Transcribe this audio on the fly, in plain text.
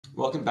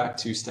Welcome back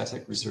to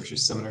STATEC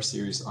Researchers Seminar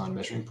Series on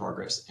Measuring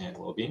Progress and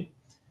Wellbeing.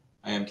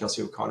 I am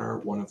Kelsey O'Connor,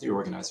 one of the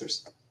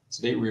organizers.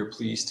 Today we are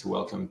pleased to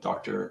welcome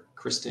Dr.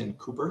 Kristen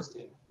Cooper,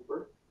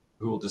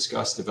 who will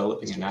discuss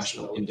developing a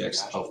national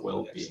index of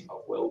well-being.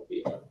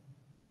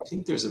 I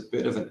think there's a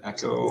bit of an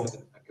echo. If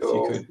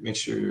you could make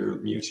sure you're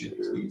muted,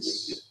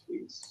 please.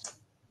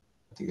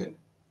 I think that,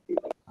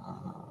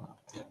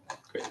 yeah,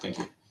 great, thank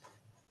you.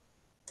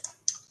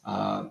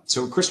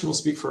 So Kristen will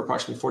speak for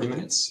approximately 40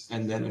 minutes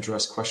and then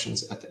address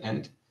questions at the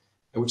end,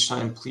 at which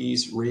time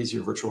please raise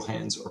your virtual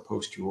hands or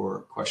post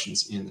your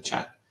questions in the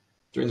chat.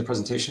 During the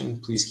presentation,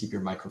 please keep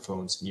your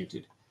microphones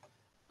muted.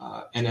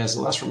 And as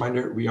a last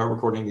reminder, we are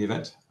recording the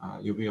event.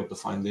 You'll be able to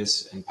find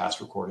this and past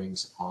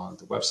recordings on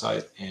the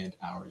website and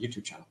our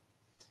YouTube channel.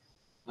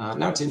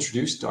 Now to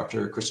introduce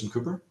Dr. Kristen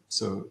Cooper.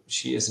 So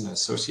she is an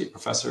associate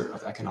professor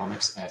of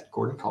economics at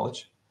Gordon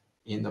College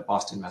in the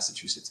Boston,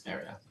 Massachusetts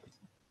area.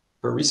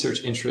 Her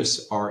research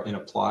interests are in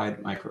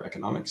applied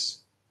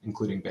microeconomics,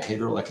 including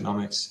behavioral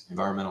economics,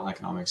 environmental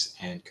economics,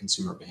 and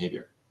consumer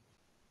behavior.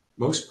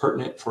 Most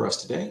pertinent for us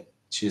today,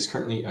 she is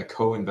currently a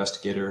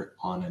co-investigator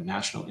on a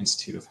National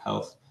Institute of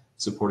Health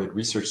supported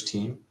research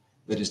team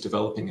that is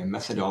developing a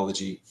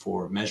methodology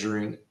for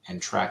measuring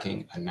and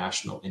tracking a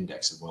national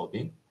index of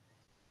well-being.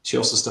 She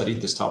also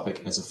studied this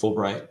topic as a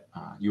Fulbright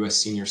U.S.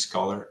 senior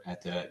scholar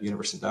at the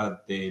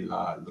Universidad de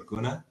la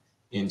Laguna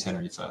in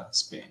Tenerife,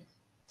 Spain.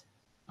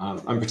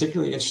 I'm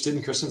particularly interested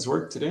in Kristen's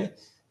work today.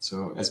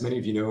 So as many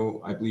of you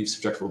know, I believe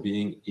subjective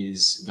well-being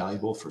is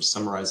valuable for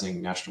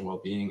summarizing national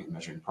well-being and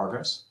measuring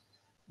progress.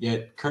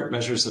 Yet current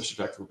measures of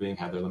subjective well-being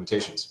have their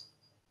limitations.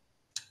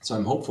 So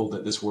I'm hopeful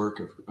that this work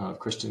of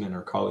Kristen and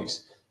her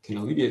colleagues can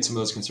alleviate some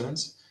of those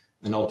concerns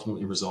and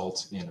ultimately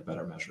result in a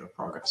better measure of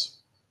progress.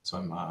 So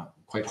I'm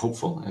quite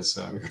hopeful, as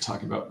we were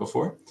talking about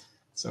before.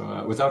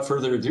 So without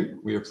further ado,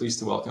 we are pleased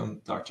to welcome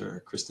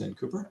Dr. Kristen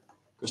Cooper.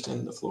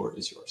 Kristen, the floor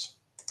is yours.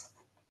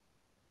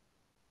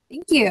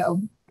 Thank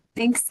you.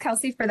 Thanks,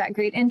 Kelsey, for that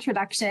great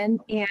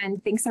introduction.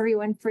 And thanks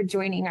everyone for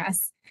joining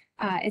us.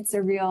 It's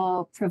a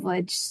real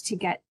privilege to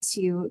get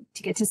to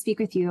speak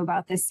with you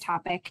about this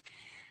topic.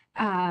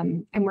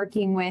 I'm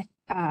working with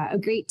a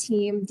great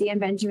team: Dan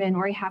Benjamin,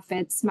 Ori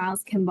Heffetz,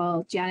 Miles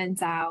Kimball, Jan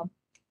Zhao.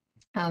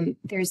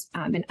 There's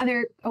been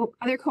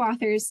other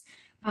co-authors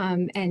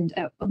and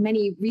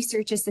many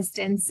research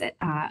assistants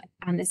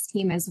on this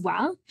team as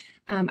well.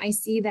 I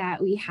see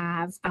that we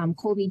have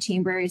Colby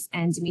Chambers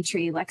and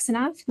Dmitry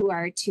Lexanov, who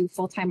are two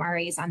full-time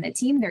RAs on the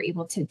team. They're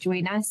able to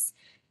join us.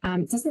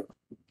 Doesn't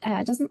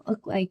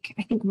look like,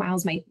 I think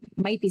Miles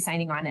might be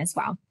signing on as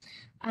well.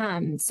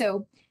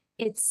 So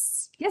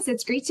it's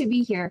great to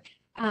be here.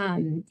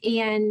 And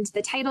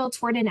the title,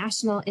 Toward a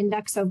National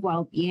Index of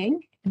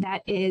Well-Being,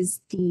 that is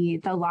the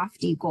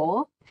lofty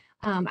goal.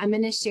 I'm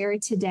going to share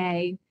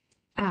today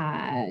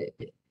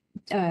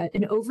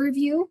an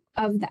overview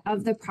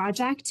of the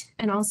project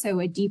and also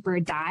a deeper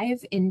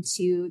dive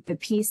into the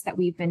piece that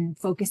we've been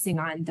focusing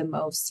on the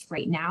most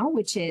right now,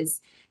 which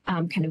is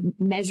kind of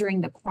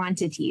measuring the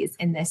quantities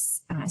in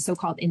this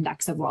so-called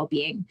index of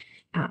well-being.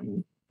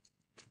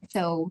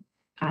 So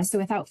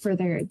without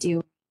further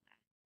ado,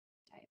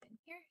 dive in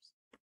here.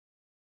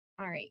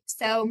 All right,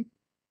 so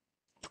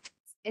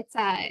it's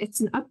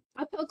an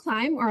uphill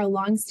climb or a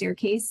long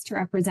staircase to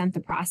represent the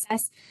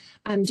process.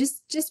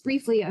 Just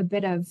briefly, a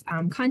bit of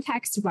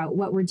context about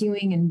what we're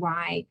doing and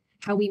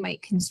how we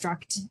might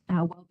construct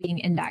a well-being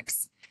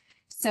index.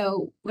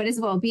 So what is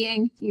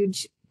well-being?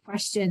 Huge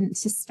question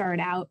to start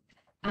out.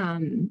 I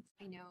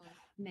know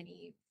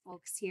many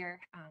folks here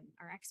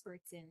are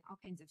experts in all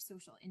kinds of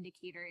social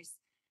indicators.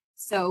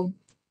 So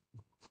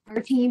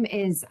our team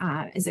is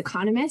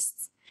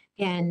economists,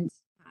 and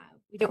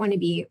we don't want to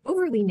be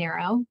overly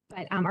narrow,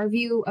 but our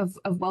view of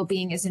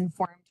well-being is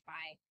informed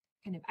by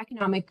kind of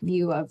economic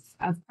view of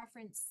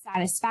preference,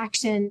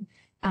 satisfaction,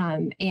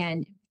 and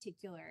in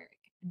particular,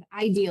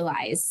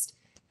 idealized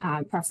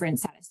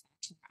preference,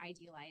 satisfaction, or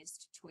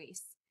idealized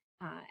choice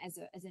as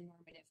a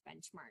normative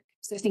benchmark.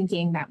 So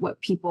thinking that what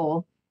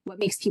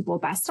makes people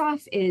best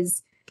off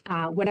is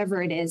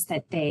whatever it is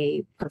that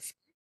they prefer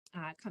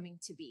coming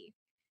to be.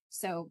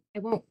 So I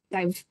won't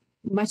dive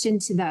much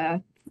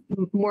into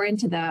more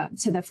into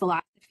the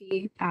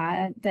philosophy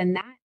than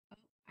that. Oh,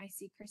 I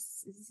see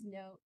Chris's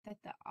note that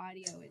the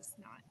audio is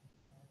not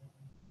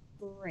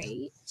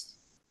great.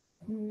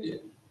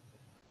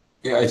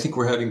 Yeah, I think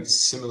we're having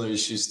similar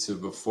issues to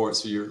before.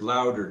 So you're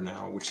louder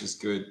now, which is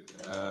good.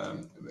 I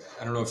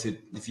don't know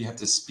if you have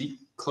to speak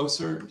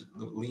closer,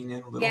 lean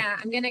in a little. Yeah,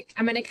 I'm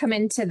gonna come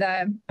in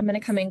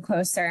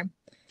closer.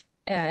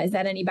 Is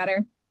that any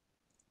better?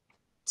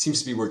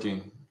 Seems to be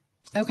working.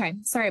 Okay,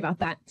 sorry about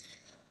that.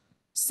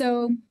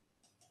 So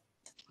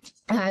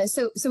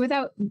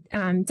without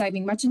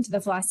diving much into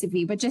the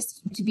philosophy, but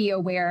just to be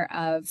aware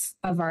of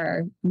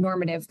our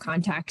normative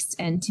context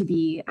and to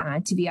be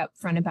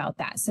upfront about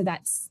that. So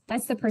that's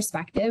the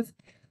perspective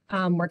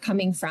we're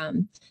coming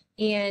from,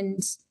 and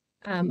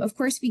Of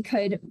course, we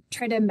could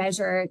try to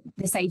measure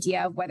this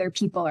idea of whether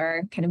people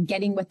are kind of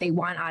getting what they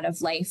want out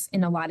of life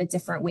in a lot of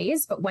different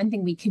ways. But one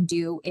thing we could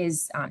do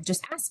is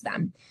just ask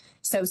them.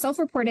 So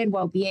self-reported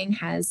well-being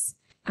has,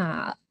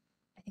 I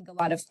think, a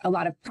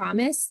lot of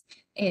promise,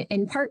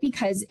 in part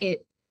because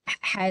it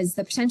has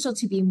the potential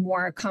to be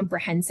more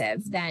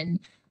comprehensive than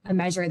a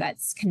measure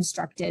that's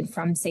constructed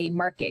from, say,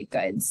 market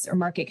goods or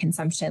market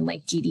consumption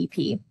like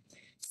GDP.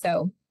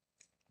 So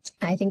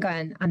I think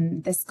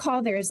on this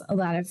call, there's a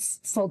lot of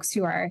folks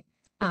who are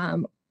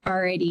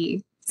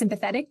already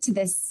sympathetic to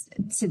this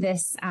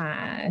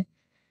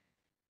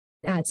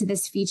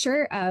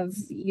feature of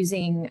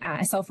using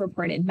a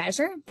self-reported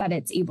measure, that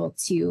it's able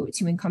to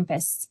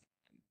encompass,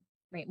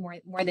 right,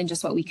 more than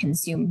just what we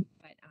consume,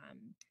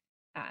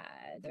 but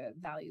the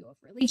value of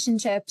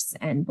relationships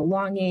and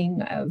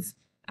belonging, of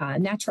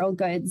natural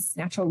goods,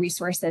 natural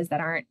resources that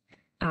aren't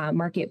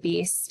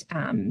market-based,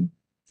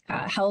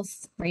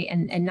 health, right,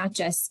 and not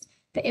just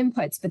the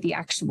inputs, but the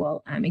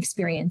actual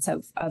experience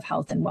of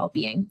health and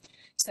well-being.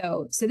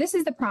 So this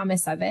is the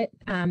promise of it.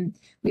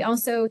 We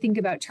also think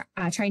about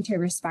trying to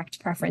respect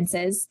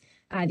preferences,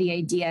 the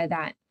idea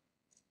that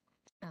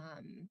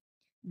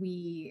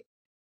we,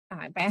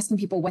 by asking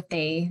people what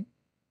they,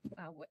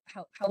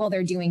 how well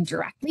they're doing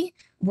directly,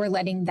 we're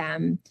letting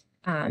them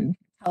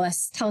tell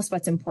us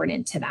what's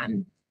important to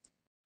them.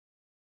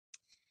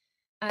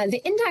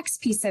 The index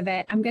piece of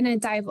it, I'm going to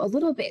dive a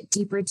little bit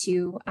deeper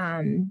into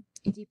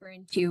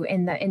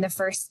in the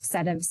first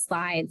set of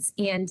slides,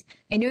 and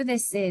I know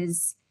this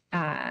is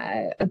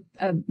more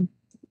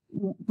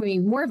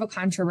of a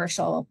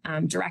controversial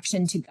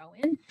direction to go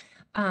in.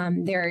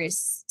 There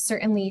is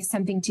certainly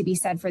something to be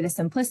said for the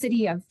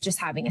simplicity of just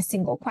having a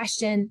single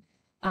question,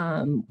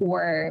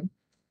 or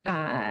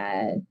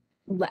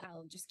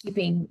just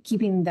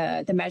keeping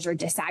the measure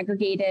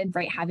disaggregated,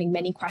 right? Having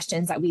many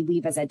questions that we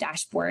leave as a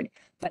dashboard.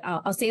 But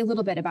I'll say a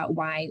little bit about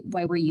why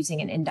we're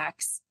using an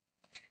index.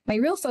 My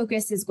real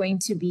focus is going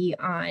to be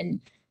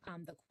on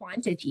the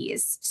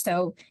quantities.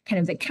 So kind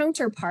of the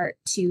counterpart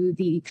to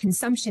the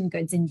consumption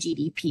goods in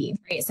GDP,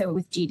 right? So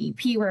with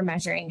GDP, we're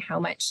measuring how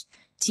much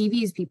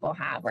TVs people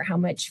have or how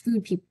much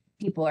food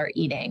people are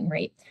eating,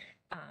 right?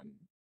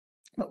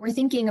 But we're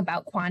thinking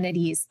about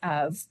quantities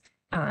of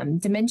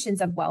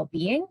dimensions of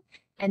well-being,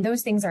 and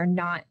those things are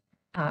not,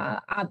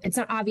 it's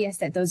not obvious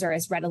that those are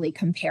as readily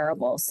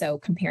comparable. So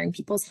comparing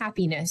people's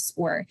happiness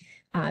or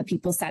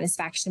people's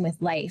satisfaction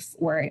with life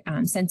or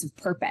sense of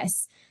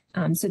purpose.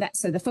 So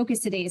the focus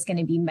today is going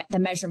to be the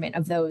measurement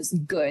of those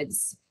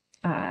goods,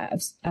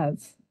 so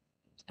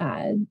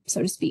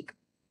to speak.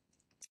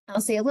 I'll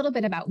say a little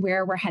bit about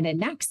where we're headed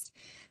next,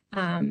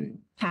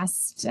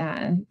 past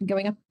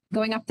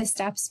going up the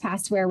steps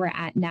past where we're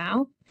at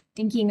now,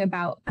 thinking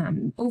about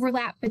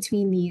overlap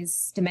between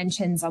these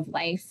dimensions of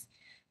life.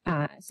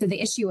 So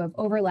the issue of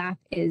overlap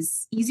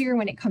is easier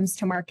when it comes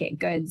to market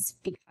goods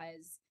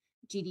because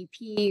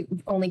GDP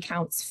only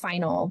counts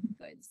final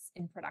goods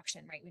in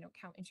production, right? We don't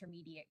count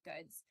intermediate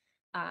goods.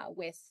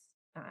 With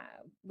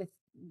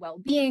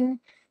well-being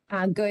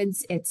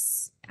goods,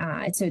 it's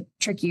a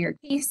trickier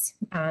case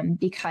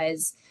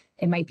because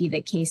it might be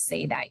the case,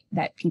 say,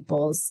 that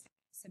people's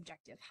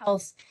subjective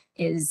health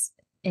is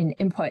an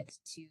input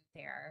to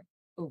their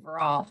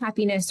overall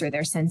happiness or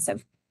their sense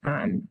of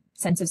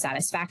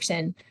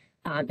satisfaction.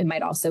 It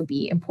might also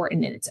be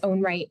important in its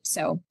own right.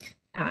 So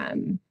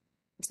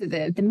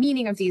the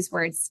meaning of these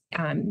words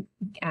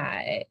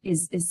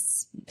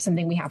is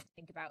something we have to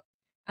think about.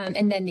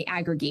 And then the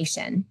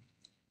aggregation.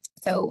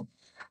 So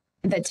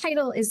the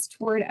title is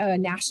toward a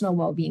national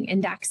well-being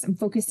index. I'm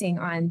focusing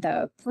on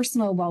the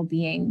personal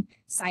well-being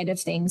side of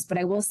things, but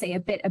I will say a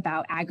bit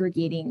about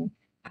aggregating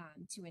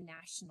to a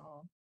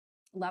national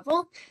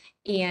level.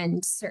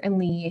 And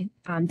certainly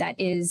that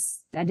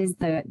is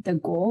the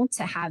goal,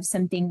 to have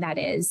something that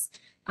is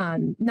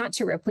not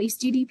to replace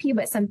GDP,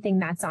 but something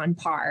that's on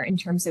par in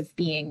terms of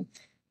being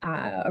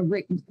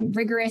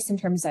rigorous in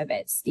terms of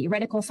its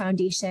theoretical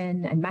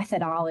foundation and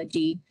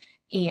methodology,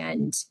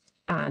 and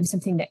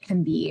something that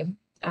can be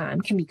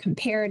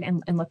compared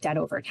and looked at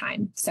over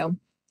time. So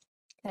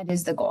that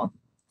is the goal.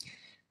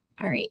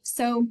 All right.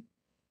 So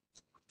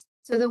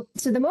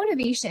the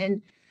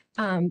motivation,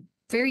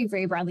 very,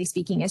 very broadly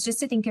speaking, is just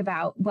to think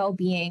about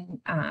well-being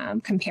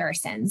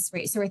comparisons,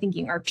 right? So we're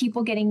thinking, are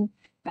people getting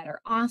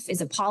better off?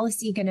 Is a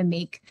policy going to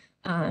make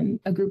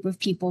a group of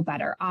people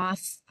better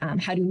off?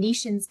 How do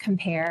nations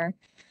compare?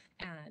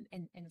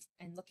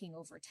 And looking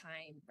over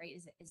time, right?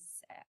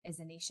 Is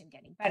a nation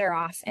getting better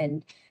off?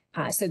 And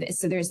so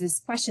there's this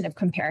question of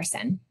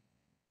comparison.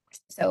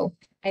 So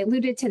I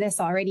alluded to this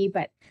already,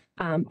 but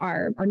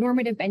our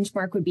normative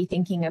benchmark would be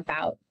thinking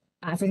about,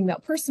 if we're thinking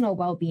about personal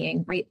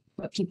well-being, right?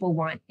 What people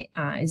want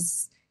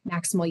is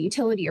maximal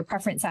utility or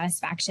preference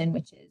satisfaction,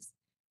 which is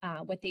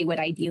what they would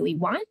ideally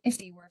want if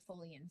they were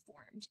fully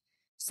informed.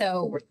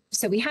 So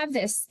we have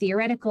this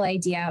theoretical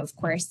idea, of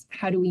course,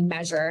 how do we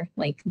measure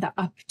like the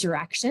up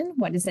direction?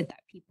 What is it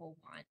that people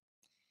want?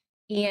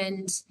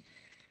 And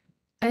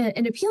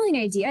an appealing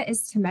idea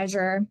is to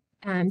measure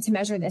to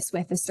measure this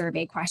with a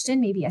survey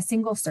question, maybe a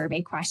single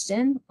survey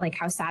question, like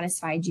how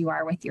satisfied you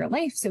are with your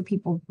life. So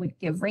people would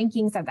give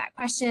rankings of that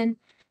question,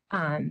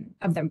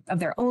 of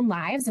their own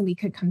lives, and we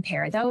could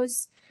compare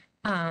those.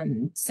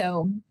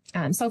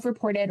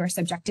 Self-reported or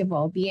subjective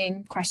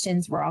well-being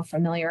questions we're all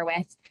familiar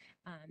with.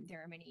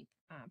 There are many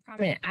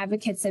prominent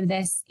advocates of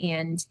this,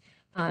 and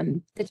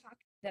the talk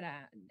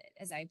that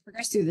as I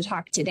progress through the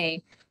talk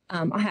today,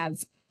 I'll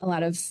have a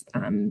lot of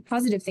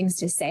positive things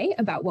to say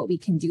about what we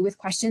can do with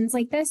questions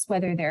like this,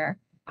 whether they're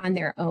on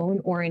their own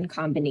or in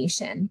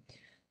combination.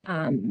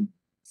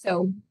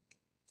 So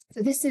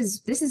this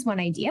is one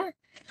idea.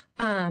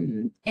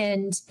 And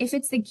if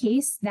it's the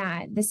case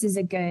that this is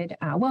a good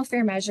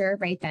welfare measure,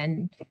 right,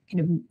 then kind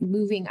of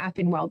moving up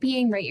in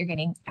well-being, right, you're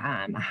getting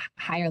a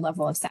higher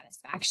level of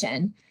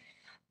satisfaction.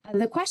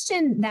 The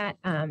question that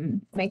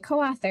my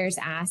co-authors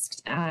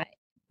asked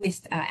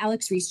with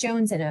Alex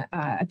Rees-Jones in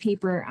a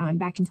paper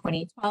back in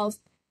 2012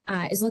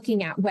 is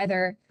looking at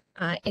whether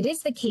it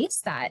is the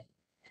case that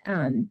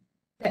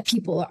that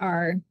people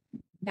are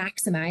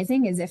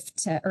maximizing as if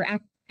to, or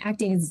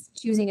acting as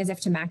choosing as if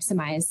to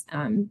maximize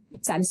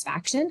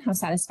satisfaction, how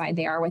satisfied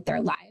they are with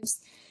their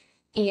lives.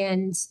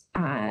 And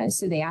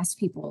so they asked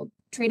people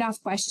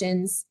trade-off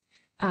questions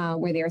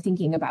where they are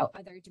thinking about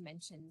other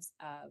dimensions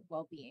of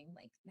well-being,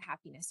 like the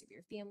happiness of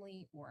your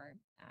family, or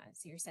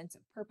so your sense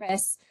of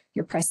purpose,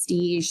 your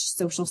prestige,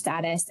 social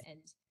status,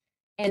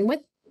 and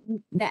what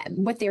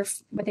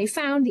they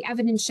found, the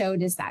evidence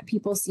showed, is that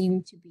people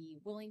seem to be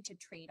willing to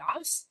trade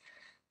off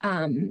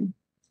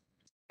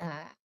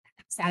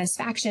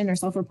satisfaction or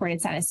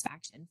self-reported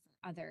satisfaction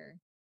for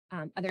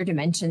other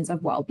dimensions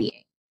of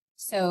well-being.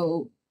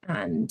 So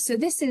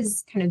this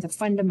is kind of the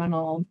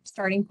fundamental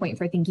starting point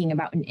for thinking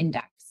about an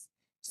index.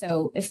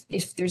 So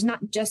if there's not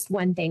just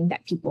one thing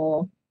that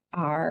people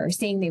are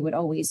saying they would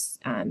always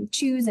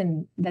choose,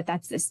 and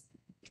that's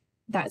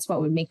what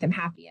would make them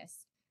happiest,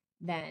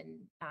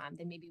 then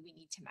maybe we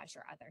need to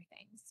measure other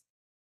things.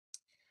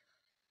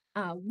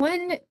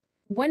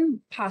 One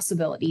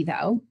possibility,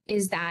 though,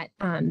 is that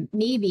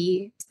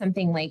maybe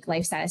something like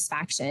life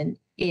satisfaction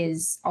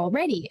is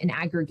already an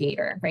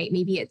aggregator, right?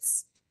 Maybe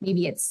it's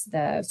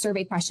the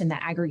survey question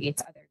that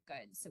aggregates other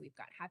goods. So we've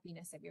got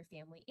happiness of your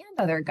family and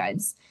other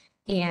goods,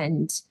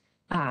 and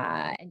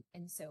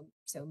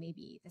so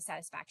maybe the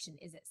satisfaction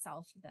is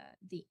itself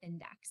the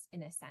index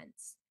in a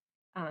sense.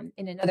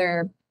 In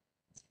another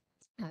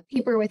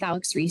paper with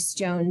Alex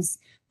Rees-Jones,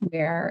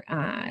 where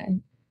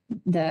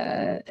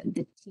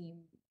the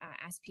team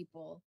asked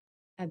people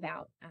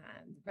about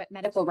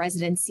medical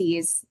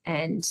residencies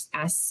and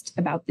asked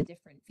about the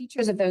different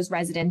features of those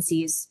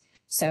residencies.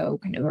 So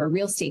kind of a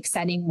real stake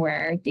setting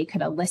where they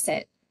could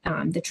elicit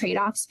the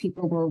trade-offs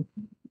people were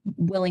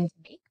willing to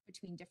make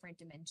between different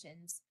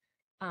dimensions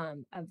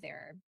of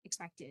their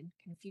expected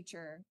kind of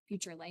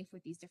future life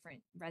with these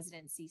different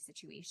residency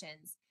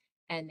situations.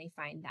 And they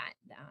find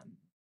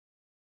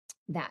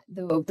that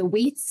the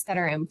weights that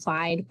are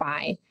implied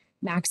by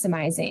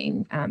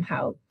maximizing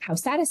how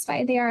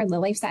satisfied they are, the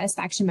life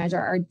satisfaction measure,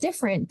 are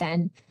different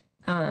than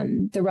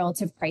the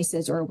relative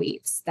prices or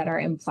weights that are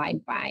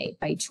implied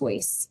by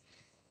choice,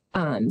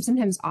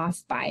 sometimes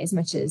off by as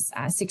much as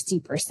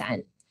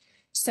 60%.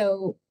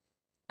 So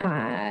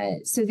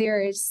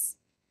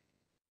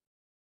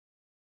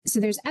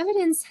there's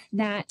evidence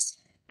that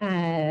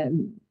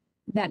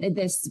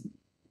this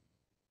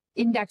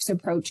index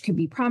approach could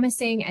be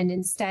promising, and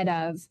instead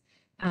of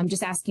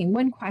just asking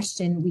one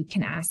question, we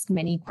can ask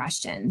many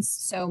questions.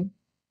 So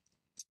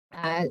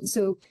with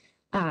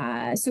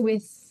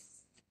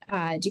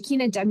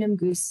Jakina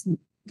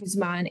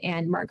Debnam-Guzman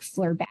and Mark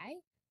Flerbet,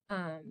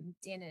 Dan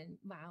and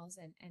Miles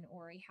and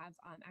Ori have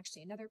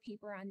actually another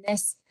paper on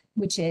this,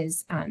 which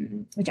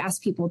asks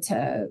people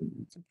to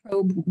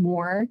probe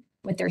more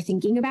what they're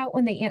thinking about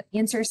when they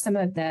answer some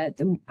of the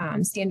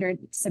standard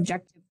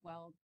subjective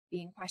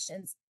well-being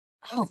questions.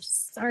 Oh,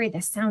 sorry,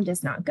 the sound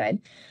is not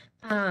good.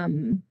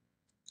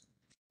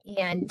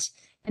 And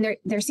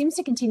there seems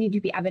to continue to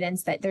be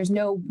evidence that there's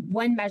no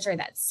one measure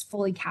that's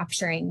fully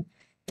capturing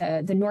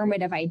the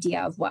normative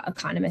idea of what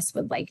economists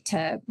would like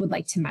to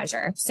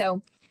measure.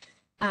 So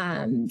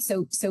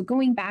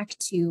going back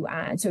to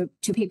a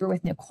paper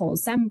with Nicole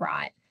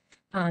Zembrot,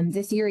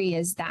 the theory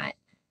is that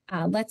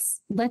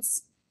let's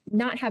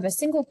not have a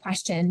single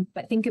question,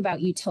 but think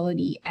about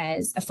utility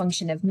as a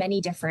function of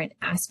many different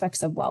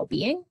aspects of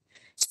well-being.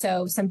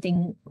 So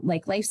something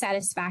like life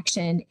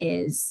satisfaction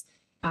is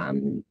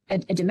a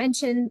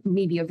dimension,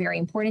 maybe a very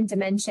important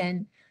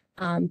dimension,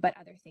 but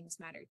other things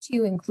matter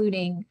too,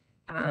 including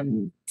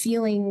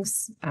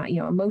feelings,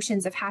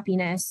 emotions of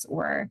happiness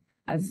or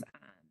of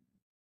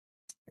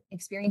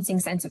experiencing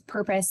sense of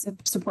purpose, of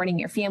supporting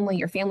your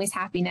family's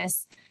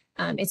happiness.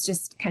 It's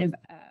just kind of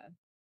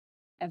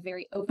a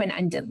very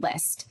open-ended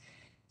list.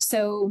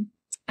 So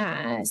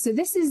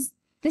this is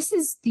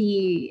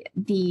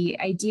the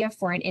idea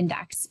for an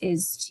index,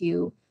 is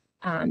to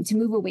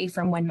move away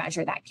from one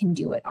measure that can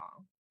do it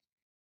all.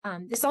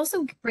 This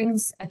also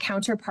brings a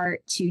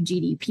counterpart to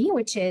GDP,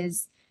 which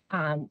is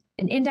an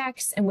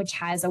index and which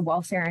has a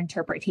welfare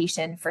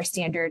interpretation for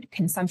standard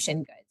consumption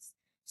goods.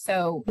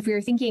 So if we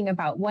were thinking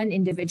about one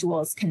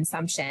individual's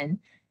consumption,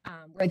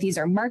 where these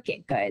are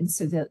market goods,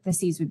 so the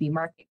C's would be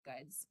market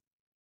goods,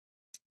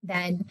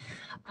 then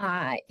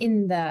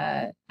in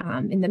the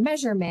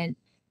measurement,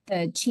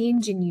 the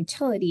change in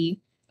utility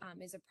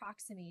is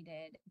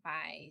approximated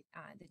by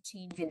the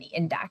change in the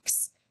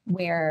index,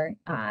 where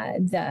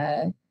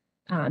so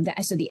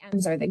the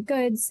M's are the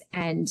goods,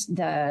 and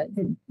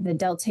the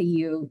delta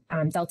U,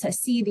 delta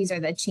C, these are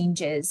the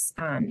changes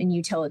in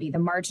utility, the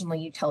marginal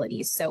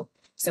utilities. So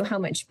how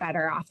much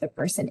better off the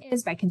person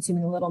is by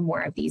consuming a little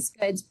more of these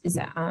goods is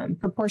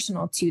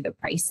proportional to the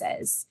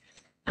prices.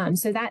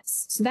 So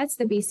that's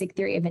the basic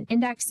theory of an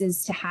index,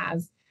 is to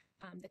have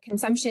the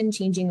consumption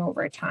changing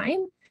over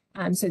time.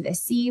 So the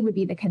C would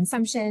be the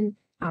consumption,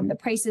 the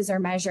prices are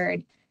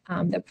measured,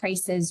 the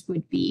prices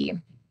would be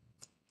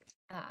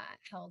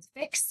held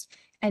fixed.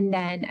 And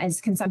then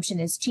as consumption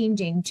is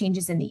changing,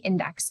 changes in the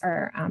index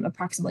are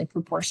approximately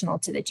proportional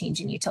to the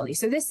change in utility.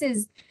 So this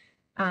is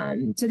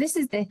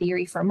the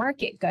theory for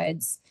market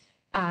goods.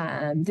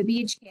 The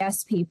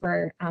BHKS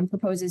paper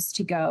proposes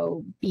to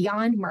go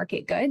beyond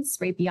market goods,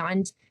 right,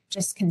 beyond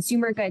just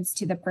consumer goods,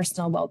 to the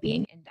personal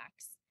well-being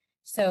index.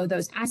 So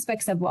those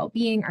aspects of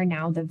well-being are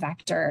now the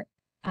vector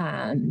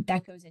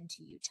that goes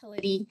into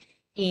utility.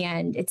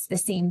 And it's the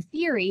same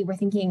theory. We're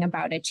thinking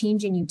about a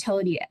change in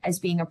utility as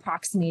being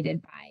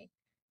approximated by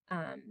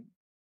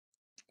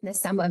the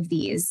sum of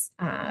these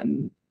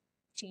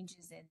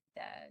changes in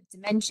the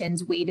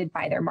dimensions weighted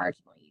by their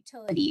marginal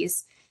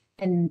utilities.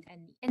 And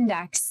the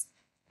index,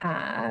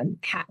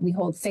 we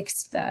hold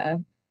fixed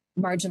the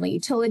marginal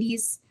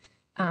utilities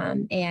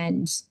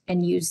and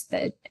use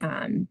the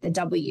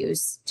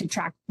W's to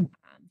track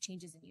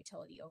changes in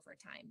utility over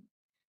time.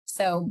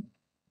 So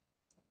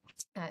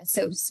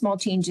small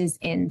changes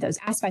in those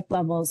aspect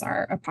levels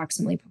are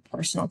approximately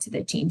proportional to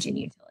the change in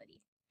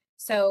utility.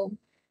 So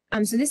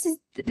this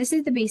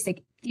is the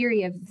basic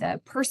theory of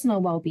the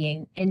personal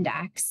well-being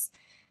index.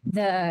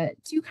 The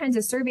two kinds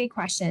of survey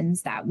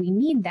questions that we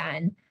need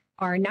then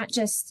are not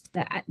just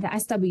the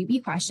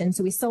SWB question.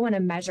 So we still want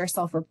to measure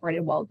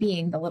self-reported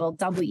well-being, the little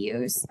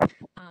W's.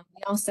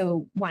 We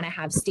also want to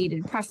have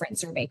stated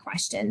preference survey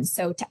questions.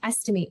 So to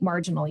estimate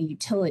marginal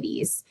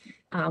utilities,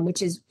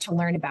 which is to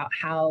learn about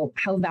how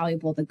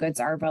valuable the goods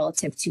are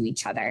relative to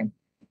each other.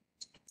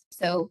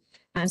 So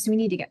we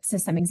need to get to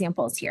some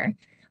examples here.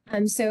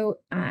 So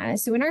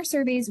in our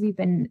surveys, we've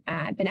been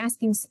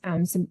asking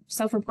some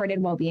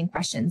self-reported well-being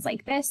questions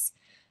like this.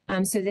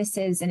 So this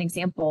is an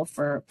example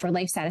for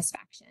life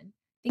satisfaction.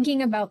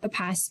 Thinking about the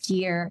past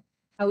year,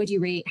 how would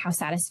you rate how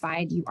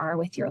satisfied you are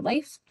with your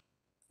life?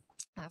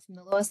 From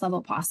the lowest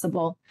level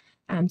possible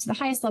to the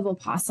highest level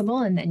possible,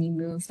 and then you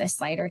move the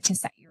slider to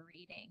set your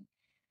rating.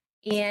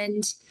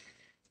 And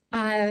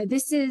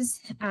this is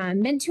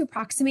meant to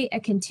approximate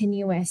a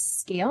continuous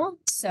scale.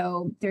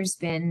 So there's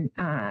been,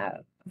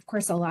 of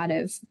course, a lot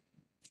of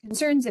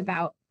concerns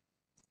about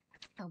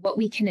what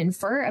we can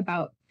infer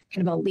about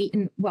kind of a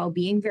latent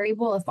well-being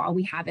variable if all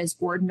we have is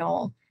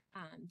ordinal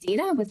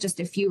data with just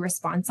a few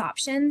response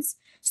options.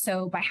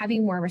 So by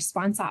having more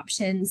response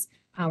options,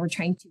 we're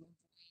trying to avoid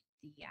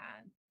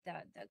the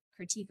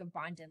critique of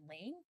Bond and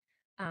Lang.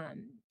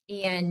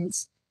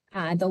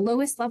 The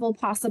lowest level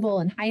possible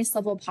and highest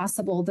level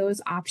possible,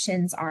 those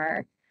options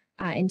are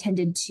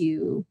intended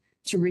to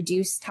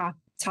reduce top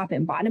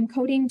and bottom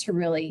coding, to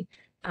really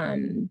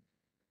to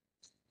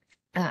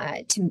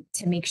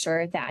make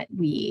sure that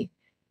we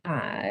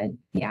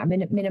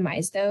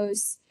minimize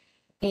those.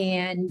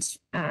 And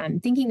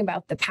thinking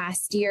about the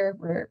past year,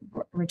 we're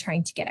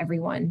trying to get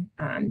everyone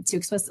to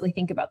explicitly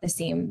think about the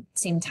same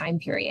time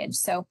period.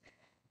 So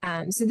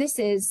this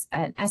is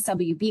an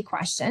SWB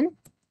question.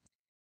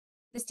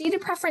 The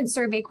stated preference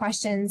survey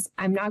questions,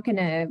 I'm not going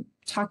to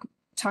talk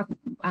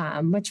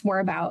much more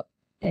about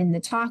in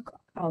the talk,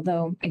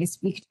 although I guess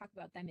we could talk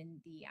about them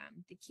in the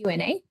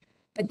Q&A.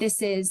 But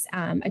this is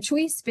a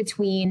choice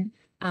between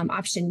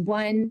option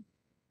one.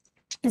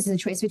 This is a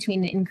choice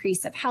between an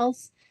increase of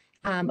health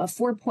of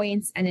 4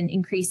 points and an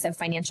increase of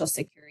financial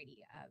security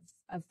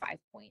of 5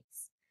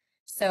 points.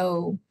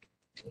 So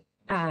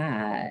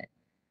the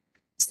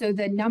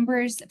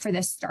numbers for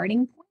the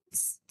starting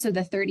points, so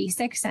the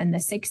 36 and the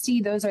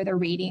 60, those are the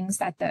ratings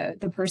that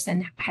the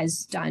person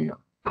has done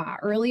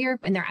earlier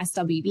in their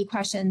SWB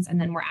questions,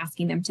 and then we're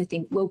asking them to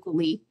think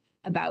locally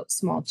about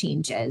small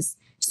changes.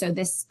 So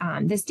this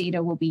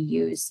data will be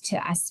used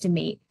to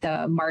estimate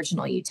the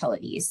marginal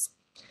utilities.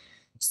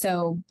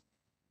 So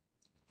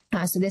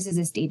this is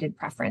a stated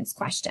preference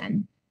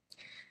question.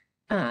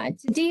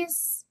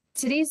 Today's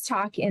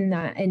talk in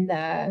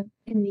the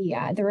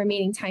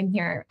remaining time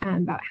here,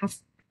 about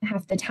half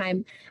the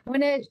time, I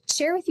want to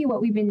share with you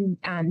what we've been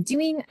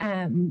doing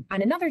on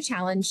another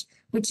challenge,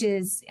 which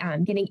is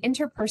getting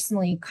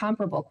interpersonally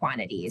comparable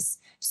quantities.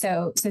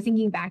 So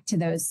thinking back to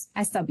those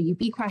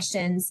SWB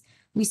questions,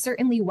 we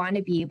certainly want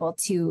to be able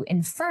to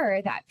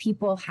infer that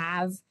people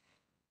have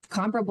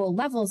comparable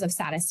levels of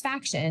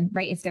satisfaction,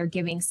 right, if they're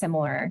giving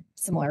similar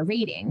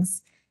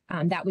ratings.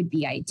 that would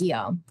be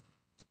ideal.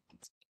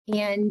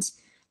 And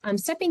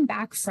stepping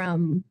back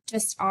from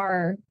just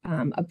our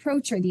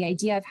approach or the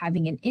idea of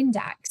having an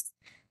index,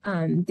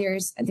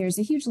 there's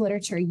a huge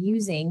literature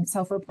using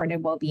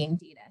self-reported well-being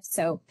data.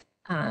 So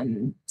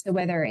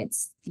whether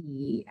it's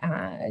the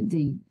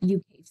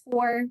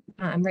UK4,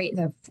 right,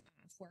 the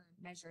 4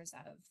 measures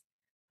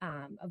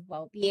of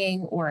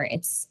well-being, or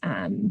it's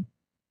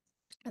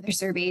other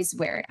surveys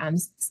where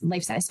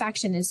life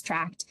satisfaction is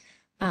tracked,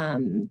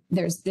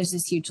 there's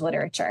this huge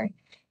literature.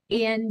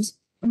 And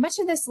much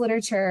of this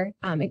literature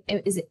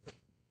is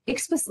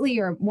explicitly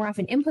or more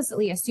often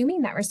implicitly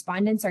assuming that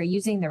respondents are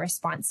using the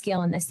response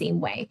scale in the same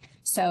way.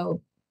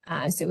 So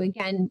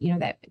again,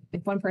 that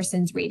if one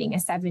person's rating a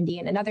 70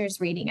 and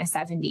another's rating a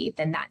 70,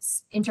 then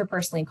that's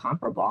interpersonally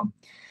comparable.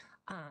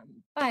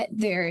 But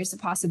there's a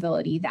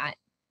possibility that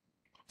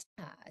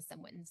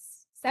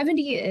someone's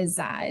 70 is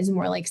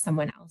more like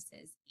someone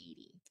else's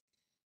 80.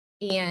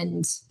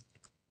 And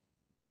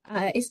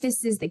if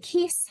this is the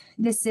case,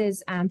 this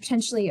is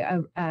potentially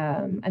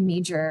a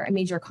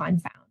major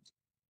confound.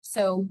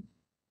 So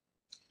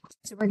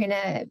we're going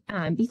to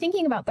be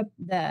thinking about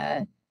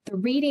the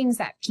ratings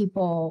that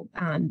people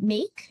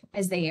make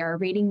as they are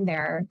rating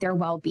their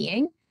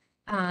well-being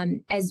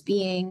as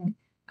being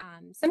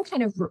some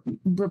kind of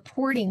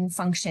reporting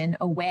function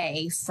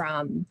away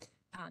from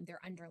their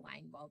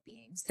underlying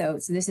well-being. So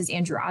this is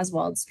Andrew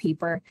Oswald's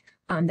paper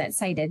that's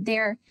cited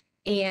there,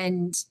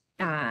 and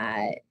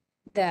the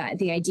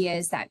idea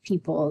is that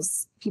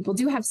people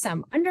do have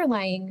some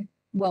underlying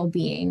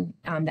well-being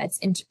that's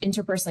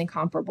interpersonally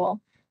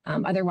comparable.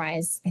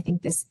 Otherwise, I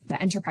think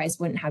the enterprise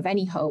wouldn't have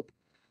any hope.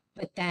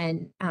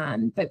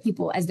 But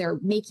people, as they're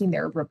making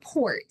their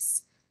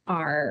reports,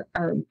 are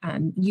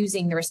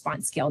using the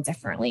response scale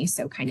differently.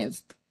 So kind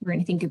of we're going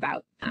to think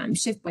about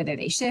whether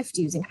they shift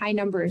using high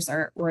numbers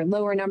or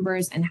lower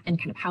numbers, and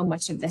kind of how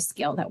much of the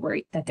scale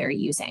that they're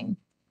using.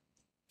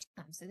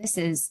 So this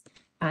is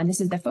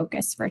the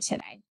focus for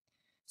today.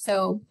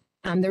 So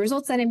the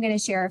results that I'm going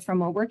to share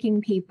from a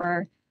working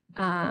paper,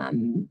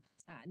 and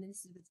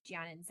this is with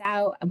Jian and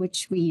Zhao,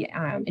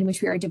 in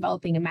which we are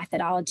developing a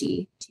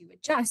methodology to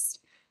adjust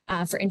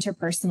for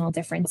interpersonal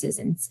differences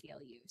in scale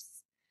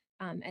use.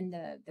 And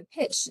the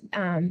pitch,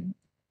 to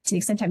the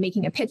extent I'm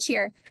making a pitch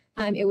here,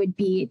 it would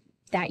be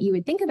that you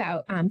would think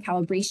about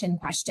calibration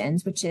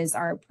questions, which is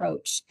our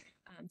approach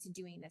to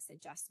doing this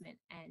adjustment,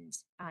 and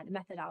the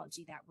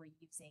methodology that we're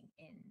using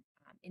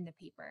in the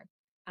paper.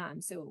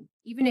 So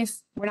even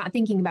if we're not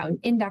thinking about an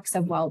index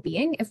of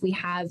well-being, if we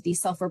have these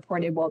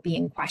self-reported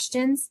well-being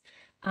questions,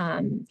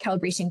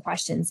 calibration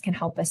questions can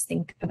help us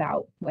think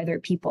about whether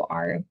people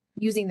are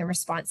using the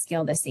response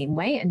scale the same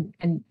way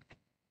and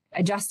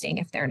adjusting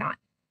if they're not.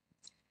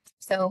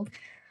 So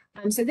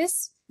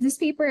this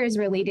paper is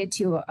related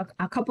to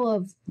a couple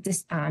of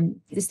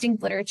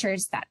distinct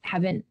literatures that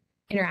haven't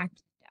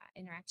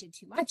interacted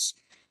too much.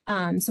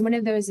 So one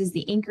of those is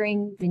the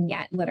anchoring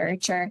vignette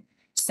literature.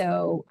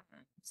 So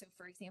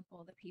for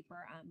example, the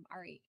paper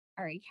Ori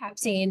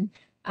Heffetz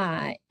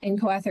and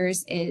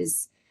co-authors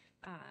is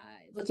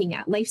looking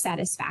at life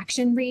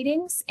satisfaction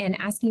ratings and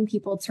asking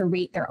people to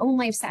rate their own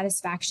life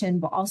satisfaction,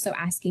 but also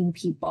asking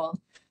people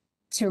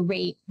to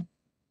rate,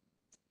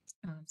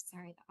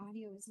 sorry, the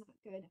audio is not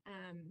good.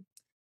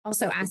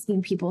 Also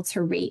asking people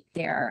to rate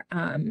their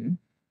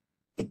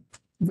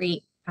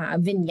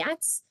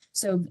vignettes.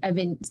 So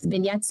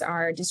vignettes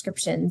are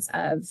descriptions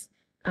of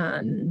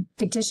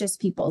fictitious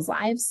people's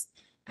lives,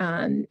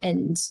 and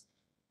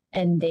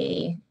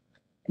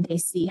they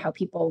see how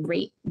people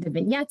rate the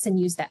vignettes and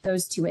use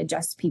those to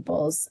adjust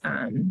people's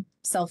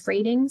self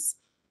ratings.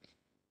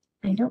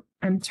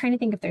 I'm trying to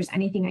think if there's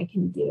anything I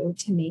can do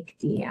to make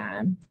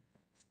the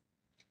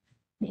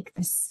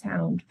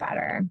sound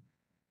better.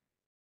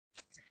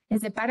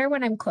 Is it better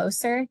when I'm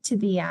closer to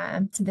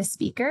the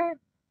speaker?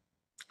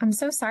 I'm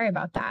so sorry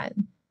about that.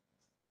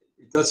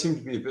 It does seem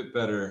to be a bit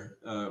better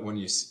when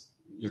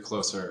you're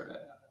closer.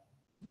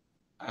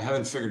 I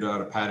haven't figured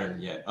out a pattern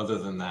yet. Other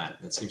than that,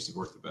 it seems to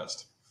work the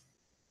best.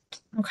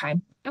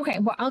 Okay.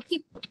 Well, I'll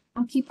keep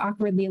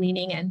awkwardly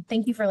leaning in.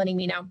 Thank you for letting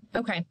me know.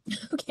 Okay.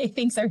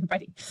 Thanks,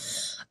 everybody.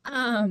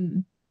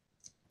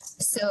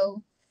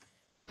 So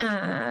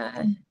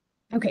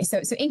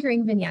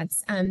anchoring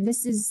vignettes.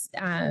 This is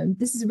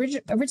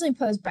originally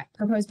proposed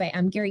by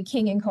Gary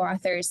King and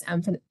co-authors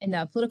in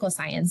the political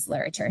science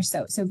literature.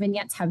 So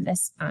vignettes have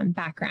this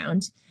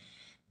background,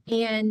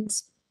 and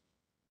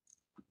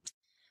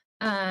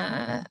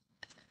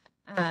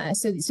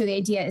so the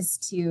idea is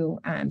to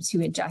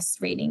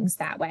adjust ratings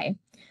that way.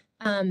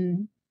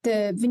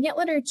 The vignette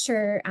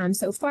literature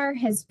so far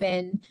has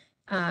been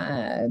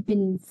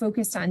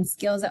focused on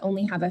scales that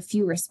only have a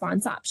few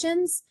response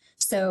options.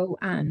 So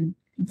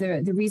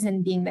the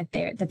reason being that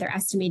they're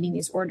estimating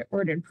these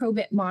ordered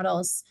probit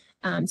models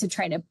to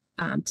try to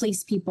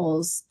place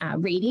people's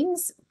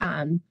ratings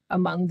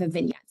among the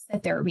vignettes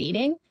that they're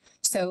rating.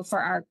 So for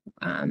our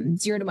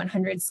 0 to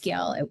 100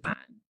 scale,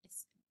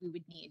 we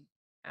would need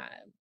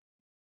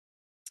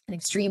an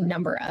extreme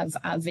number of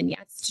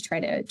vignettes to try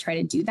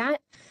to do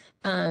that.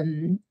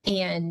 And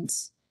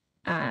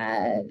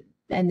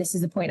this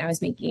is the point I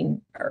was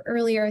making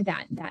earlier,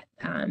 that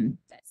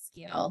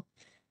scale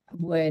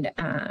would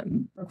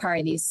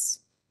require these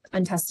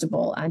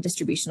untestable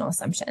distributional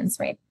assumptions,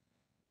 right?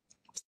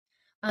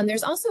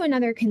 There's also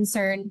another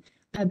concern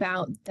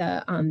about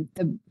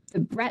the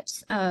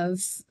breadth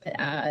of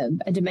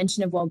a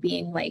dimension of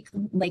well-being, like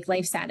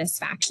life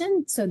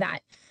satisfaction, so that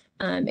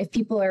if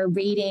people are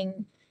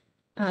rating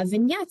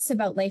vignettes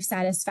about life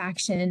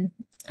satisfaction,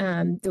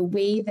 the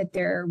way that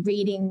they're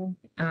rating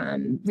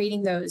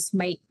those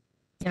might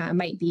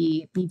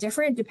be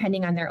different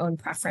depending on their own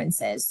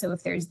preferences. So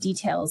if there's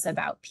details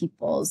about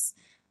people's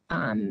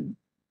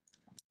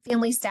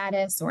family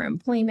status or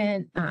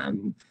employment,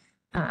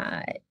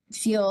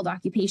 field,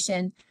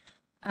 occupation,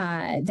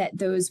 that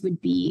those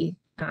would be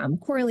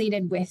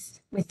correlated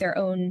with their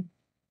own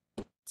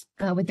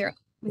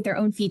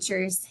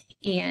features,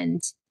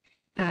 and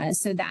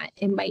so that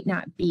it might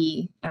not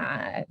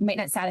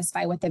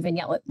satisfy what the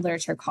vignette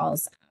literature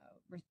calls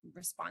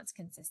response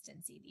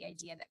consistency, the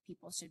idea that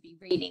people should be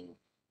rating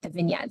the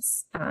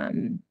vignettes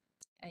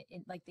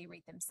like they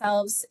rate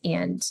themselves,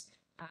 and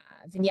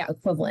vignette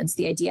equivalence,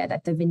 the idea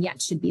that the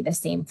vignette should be the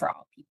same for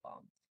all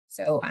people.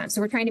 So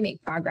we're trying to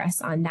make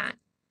progress on that.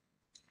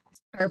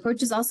 Our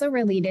approach is also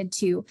related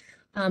to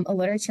a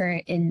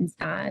literature in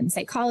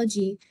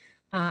psychology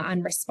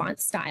on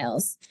response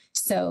styles.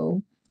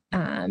 So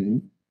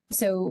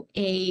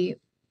a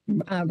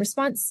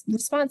response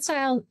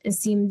style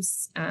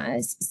seems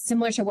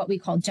similar to what we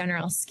call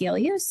general scale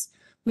use,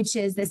 which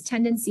is this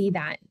tendency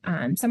that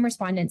some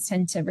respondents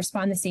tend to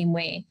respond the same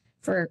way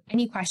for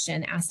any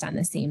question asked on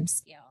the same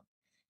scale.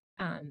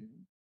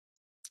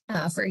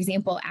 For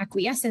example,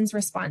 acquiescence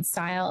response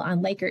style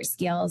on Likert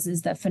scales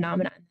is the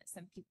phenomenon that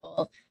some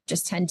people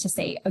just tend to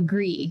say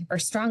agree or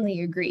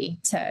strongly agree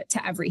to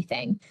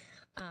everything.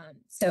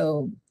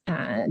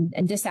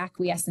 And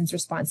disacquiescence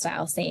response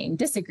style saying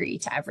disagree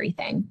to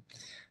everything.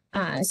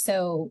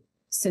 So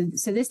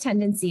this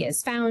tendency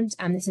is found.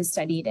 This is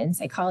studied in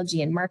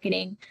psychology and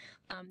marketing.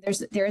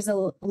 There's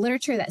a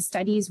literature that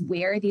studies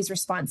where these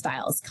response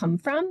styles come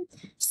from.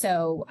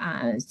 So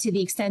to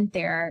the extent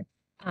that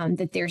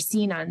they're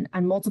seen on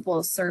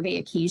multiple survey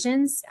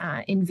occasions,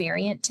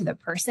 invariant to the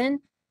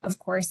person, of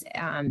course,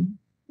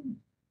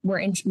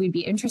 we'd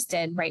be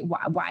interested, right?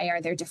 Why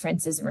are there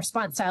differences in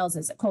response styles?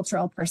 Is it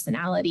cultural,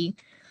 personality?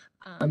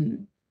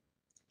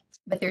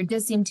 But there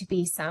does seem to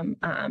be some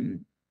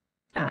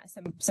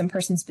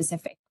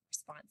person-specific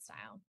response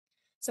style.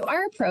 So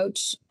our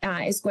approach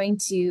is going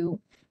to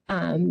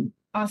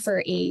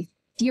offer a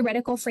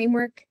theoretical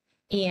framework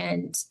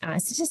and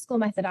statistical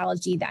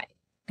methodology that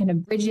kind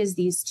of bridges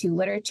these two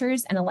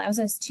literatures and allows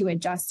us to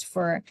adjust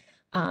for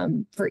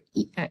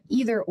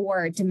either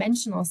or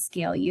dimensional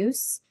scale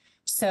use.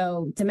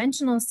 So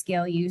dimensional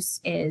scale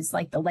use is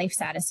like the life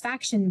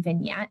satisfaction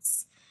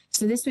vignettes.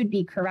 So this would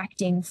be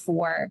correcting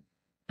for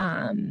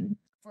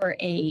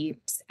a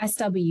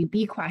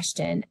SWB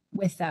question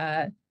with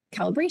a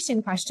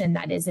calibration question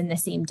that is in the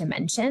same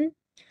dimension.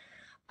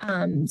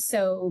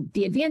 So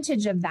the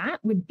advantage of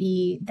that would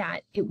be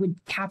that it would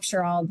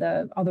capture all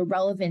the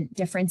relevant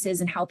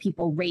differences in how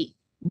people rate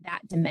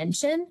that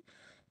dimension.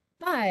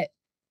 But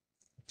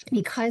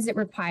because it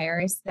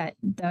requires that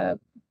the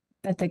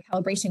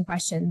calibration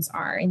questions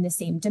are in the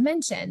same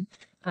dimension,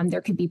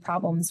 there could be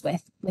problems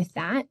with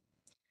that.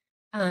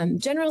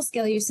 General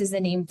scale use is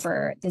the name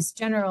for this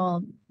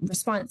general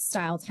response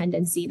style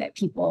tendency that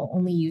people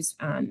only use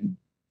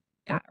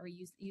or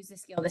use the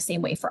scale the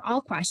same way for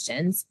all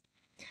questions.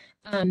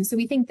 So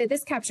we think that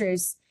this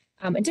captures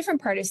a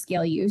different part of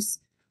scale use,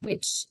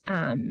 which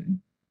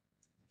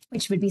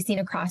would be seen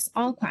across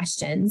all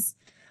questions.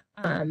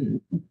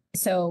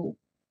 So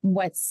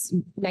what's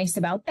nice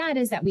about that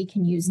is that we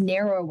can use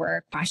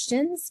narrower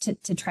questions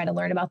to try to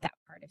learn about that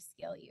part of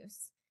scale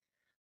use.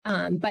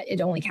 But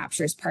it only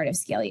captures part of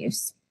scale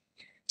use.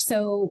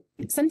 So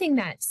something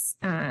that's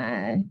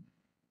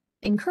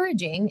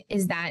encouraging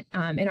is that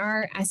in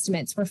our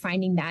estimates, we're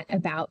finding that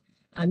about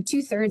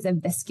 2/3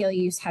 of the scale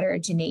use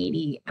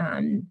heterogeneity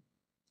can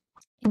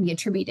be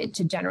attributed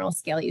to general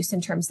scale use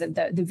in terms of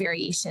the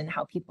variation,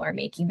 how people are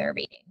making their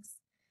ratings.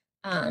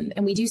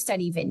 And we do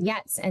study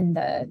vignettes, and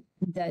the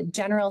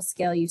general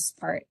scale use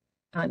part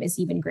is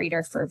even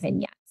greater for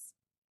vignettes.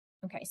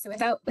 Okay, so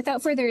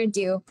without further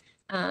ado,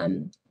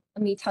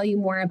 let me tell you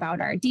more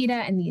about our data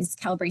and these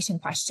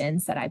calibration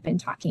questions that I've been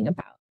talking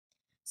about.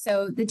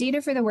 So the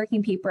data for the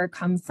working paper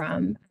come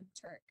from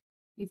MTurk.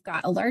 We've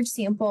got a large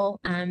sample.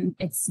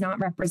 It's not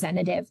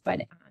representative,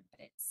 but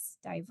it's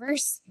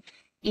diverse.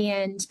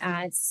 And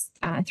it's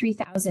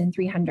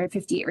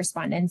 3,358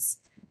 respondents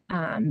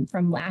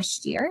from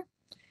last year.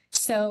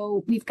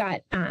 So we've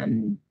got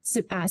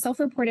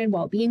self-reported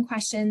well-being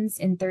questions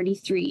in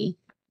 33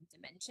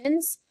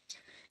 dimensions.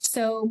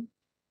 So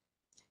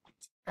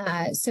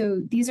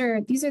these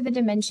are the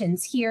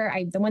dimensions here.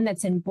 The one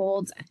that's in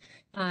bold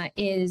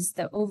is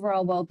the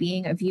overall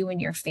well-being of you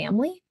and your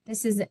family.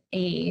 This is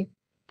an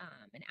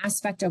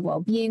aspect of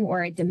well-being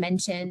or a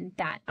dimension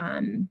that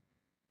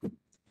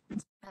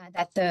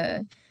that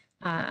the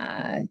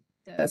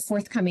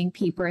forthcoming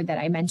paper that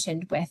I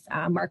mentioned with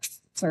Mark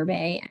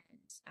Flerbet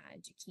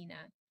and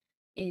Jacquina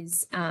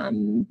is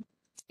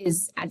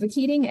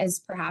advocating as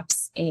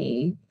perhaps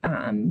a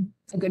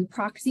good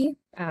proxy,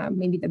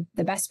 maybe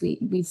the best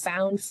we've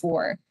found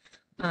for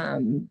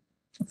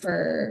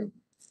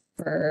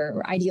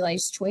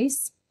idealized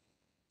choice.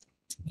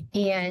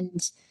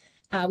 And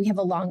we have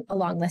a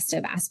long list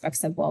of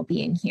aspects of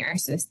well-being here.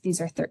 So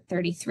these are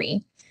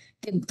 33.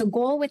 The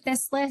goal with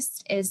this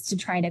list is to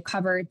try to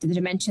cover the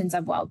dimensions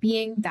of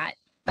well-being that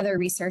other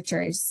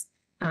researchers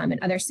and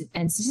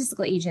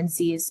statistical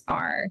agencies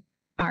are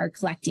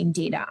collecting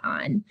data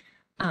on,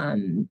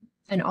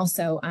 and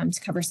also to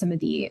cover some of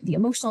the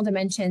emotional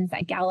dimensions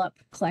that Gallup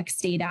collects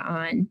data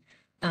on.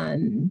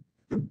 And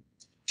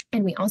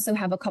we also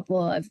have a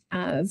couple of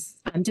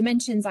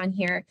dimensions on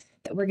here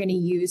that we're going to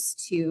use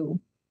to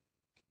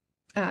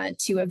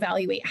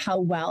evaluate how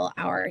well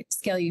our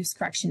scale use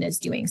correction is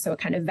doing. So a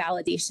kind of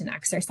validation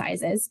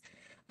exercises.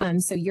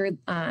 So your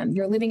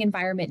living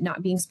environment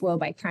not being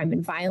spoiled by crime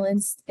and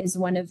violence is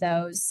one of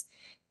those,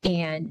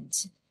 and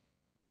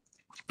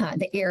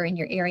the air in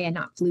your area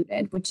not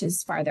polluted, which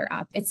is farther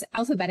up. It's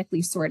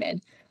alphabetically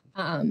sorted.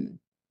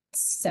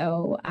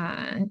 So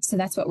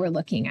that's what we're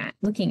looking at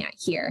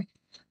here.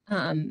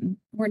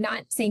 We're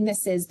not saying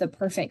this is the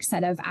perfect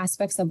set of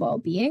aspects of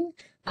well-being.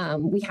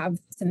 We have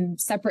some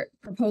separate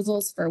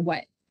proposals for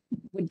what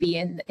would be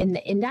in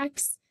the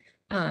index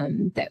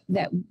that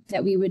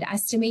we would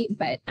estimate,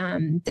 but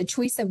the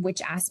choice of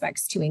which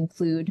aspects to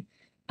include,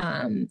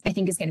 I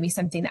think, is going to be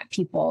something that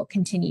people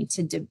continue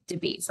to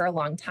debate for a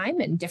long time,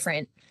 and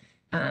different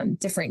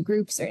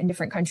groups or in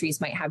different countries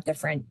might have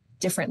different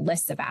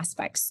lists of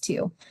aspects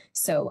too.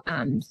 So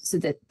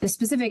the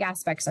specific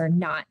aspects are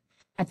not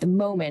at the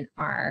moment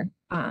our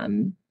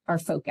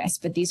focus,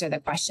 but these are the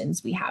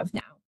questions we have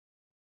now.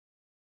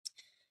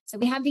 So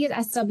we have these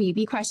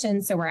SWB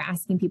questions. So we're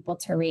asking people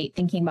to rate,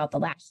 thinking about the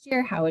last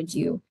year, how would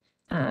you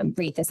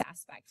rate this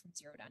aspect from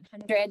 0 to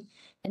 100?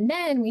 And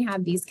then we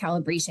have these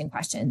calibration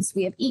questions.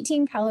 We have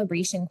 18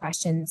 calibration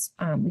questions.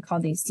 We call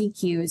these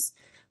CQs.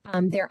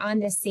 They're on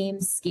the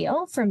same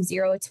scale from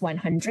 0 to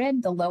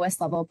 100, the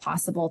lowest level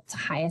possible to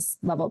highest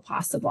level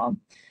possible.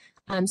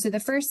 So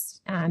the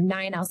first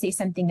 9, I'll say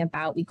something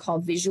about, we call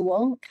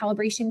visual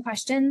calibration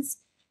questions.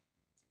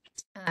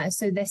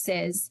 So this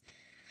is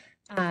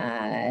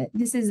a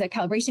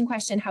calibration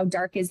question. How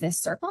dark is this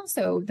circle?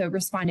 So the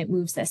respondent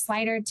moves the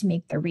slider to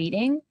make the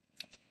rating.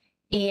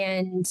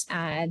 And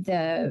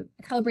the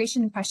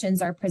calibration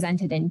questions are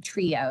presented in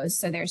trios.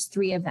 So there's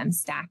 3 of them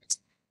stacked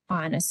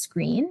on a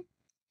screen.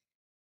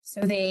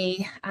 So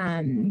they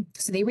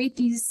rate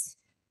these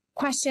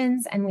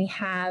questions, and we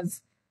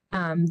have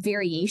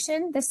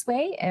variation this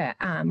way.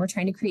 We're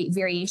trying to create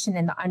variation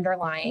in the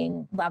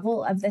underlying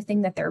level of the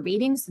thing that they're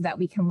rating so that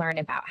we can learn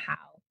about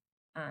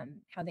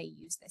how they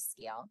use this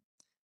scale.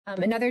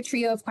 Another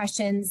trio of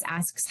questions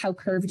asks, how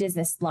curved is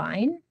this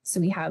line? So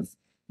we have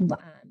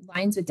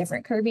lines with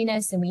different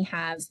curviness, and we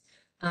have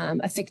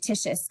a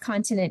fictitious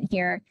continent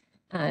here.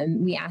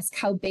 We ask,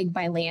 how big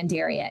by land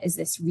area is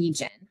this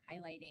region?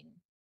 Highlighting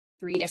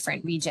 3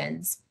 different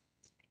regions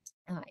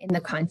in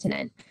the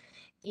continent.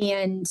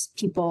 And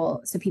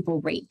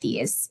people rate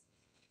these.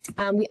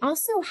 We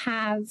also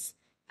have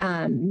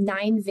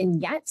 9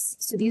 vignettes.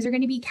 So these are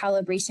going to be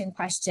calibration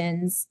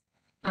questions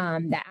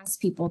that ask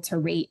people to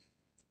rate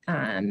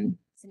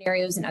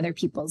scenarios in other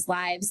people's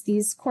lives.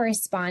 These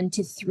correspond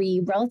to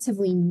 3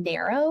 relatively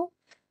narrow,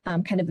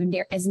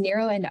 as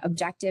narrow and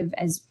objective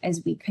as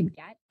we could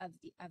get of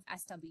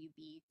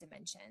SWB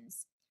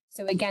dimensions.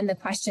 So again, the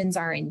questions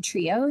are in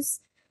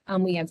trios.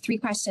 We have 3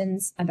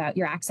 questions about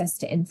your access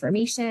to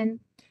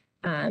information,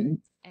 and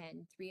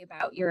 3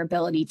 about your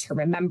ability to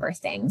remember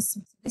things.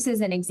 This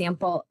is an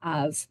example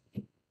of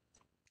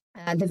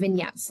the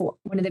vignette for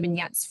one of the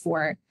vignettes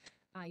for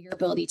your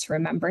ability to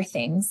remember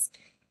things.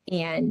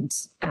 And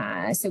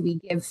so we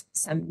give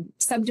some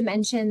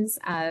subdimensions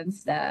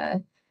of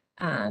the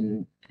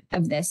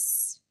of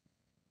this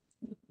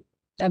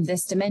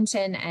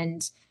dimension,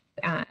 and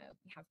we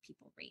have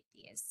people rate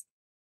these.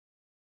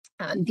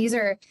 These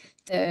are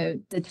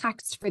the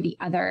text for the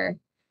other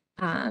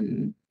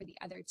 2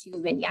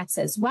 vignettes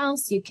as well.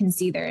 So you can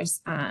see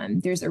there's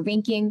a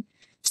ranking.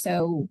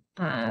 So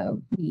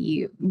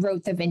we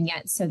wrote the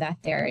vignette so that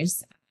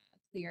there's a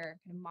clear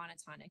kind of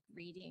monotonic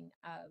rating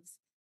of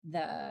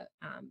the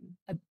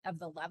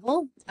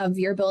level of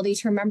your ability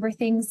to remember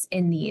things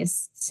in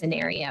these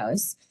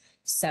scenarios.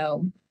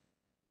 So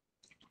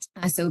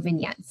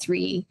vignette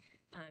 3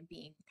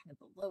 being kind of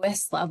the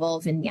lowest level,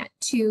 vignette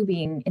 2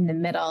 being in the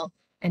middle,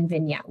 and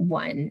vignette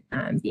 1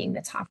 being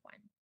the top one.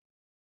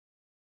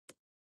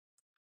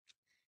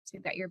 So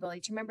we've got your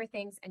ability to remember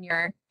things and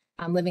your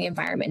living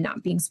environment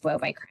not being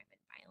spoiled by crime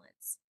and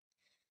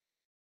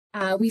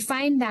violence. We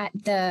find that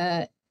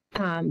the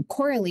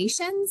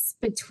correlations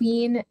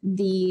between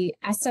the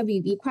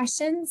SWB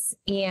questions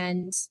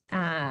and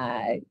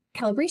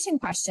calibration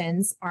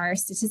questions are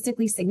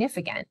statistically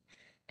significant.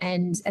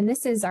 And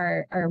this is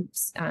our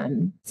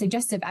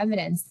suggestive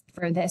evidence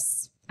for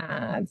this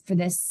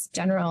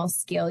general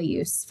scale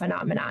use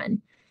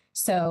phenomenon.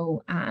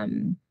 So,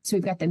 so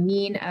we've got the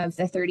mean of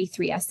the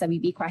 33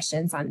 SWB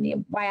questions on the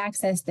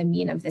y-axis, the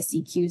mean of the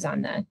CQs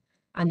on the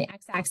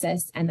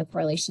x-axis, and the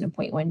correlation of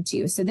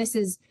 0.12. So this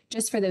is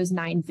just for those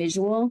 9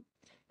 visual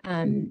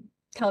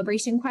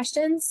calibration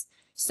questions.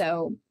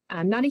 So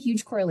not a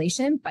huge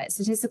correlation, but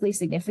statistically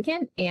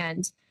significant.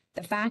 And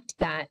the fact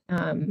that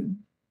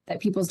that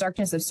people's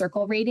darkness of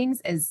circle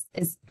ratings is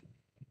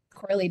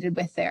correlated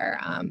with their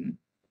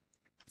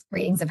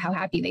ratings of how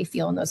happy they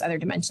feel in those other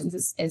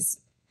dimensions is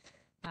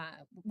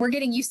we're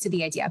getting used to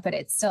the idea, but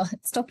it's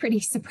still pretty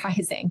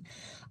surprising.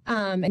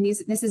 And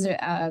this is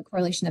a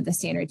correlation of the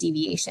standard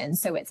deviation.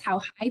 So it's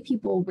how high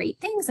people rate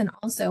things and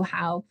also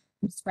how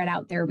spread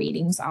out their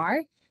ratings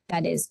are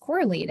that is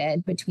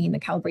correlated between the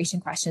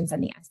calibration questions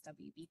and the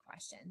SWB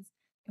questions.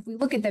 If we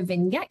look at the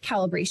vignette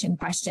calibration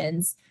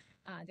questions,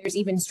 there's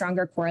even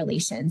stronger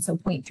correlation. So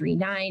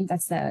 0.39,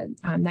 that's the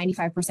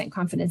 95%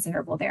 confidence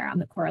interval there on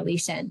the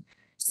correlation.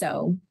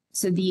 So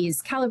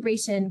these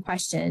calibration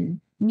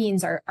question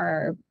means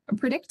are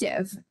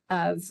predictive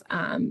of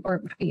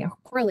or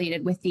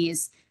correlated with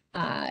these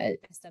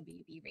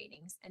SWB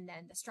ratings. And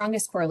then the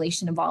strongest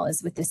correlation of all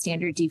is with the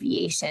standard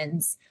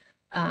deviations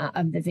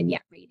of the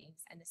vignette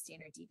ratings and the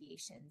standard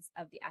deviations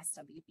of the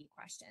SWB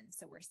questions.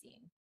 So we're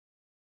seeing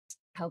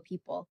how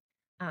people,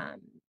 how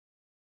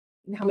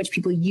much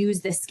people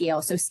use this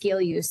scale. So scale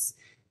use,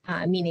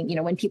 meaning,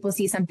 when people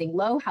see something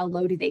low, how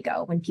low do they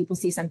go? When people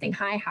see something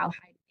high, how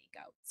high do they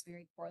go? It's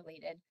very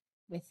correlated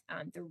with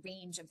the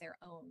range of their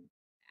own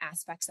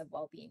aspects of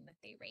well-being that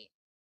they rate.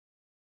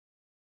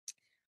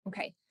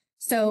 Okay,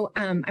 so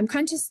I'm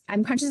conscious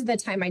of the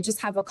time. I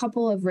just have a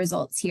couple of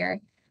results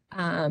here,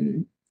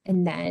 and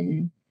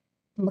then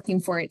I'm looking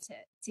forward to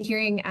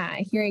hearing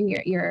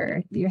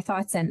your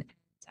thoughts and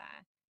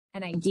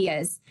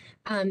ideas.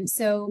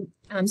 So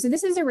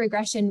this is a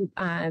regression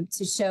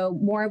to show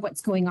more of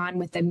what's going on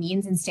with the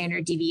means and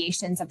standard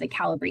deviations of the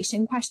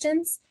calibration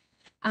questions.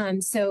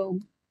 So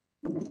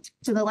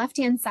the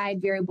left-hand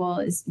side variable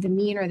is the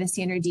mean or the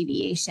standard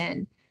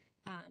deviation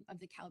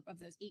of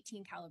those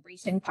 18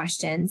 calibration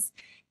questions.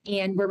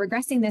 And we're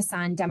regressing this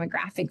on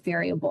demographic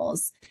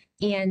variables.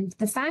 And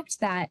the fact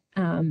that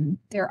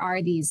there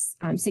are these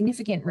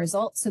significant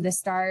results, so the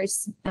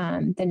stars,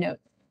 the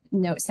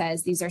note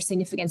says these are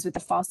significance with the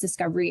false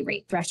discovery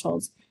rate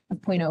thresholds of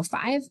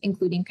 0.05,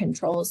 including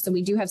controls. So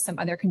we do have some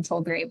other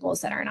control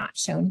variables that are not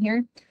shown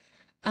here.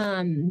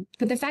 But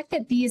the fact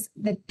that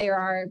there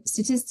are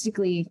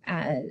statistically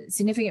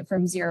significant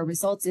from 0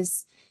 results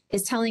is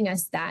telling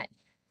us that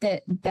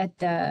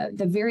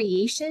the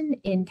variation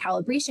in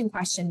calibration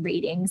question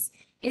ratings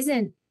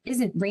isn't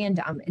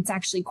random. It's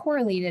actually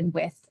correlated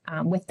with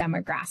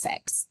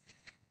demographics.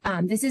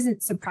 This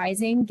isn't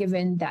surprising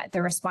given that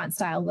the response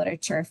style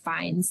literature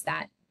finds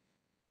that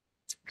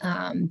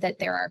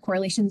there are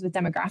correlations with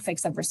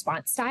demographics of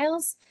response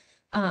styles.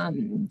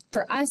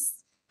 For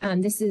us,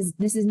 this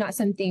is not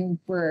something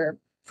we're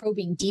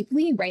probing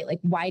deeply, right? Like,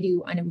 why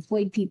do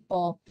unemployed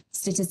people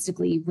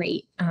statistically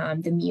rate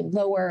the mean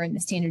lower and the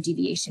standard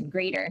deviation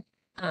greater?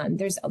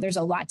 There's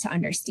a lot to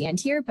understand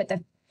here, but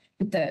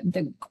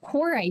the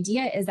core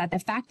idea is that the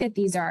fact that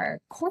these are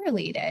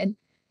correlated,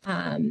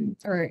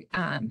 correlate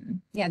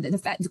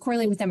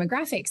with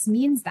demographics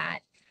means that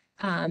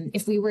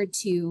if we were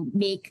to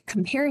make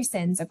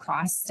comparisons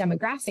across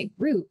demographic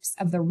groups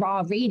of the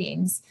raw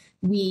ratings,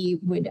 we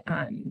would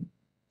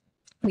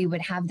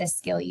have this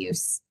scale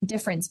use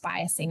difference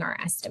biasing our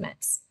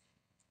estimates.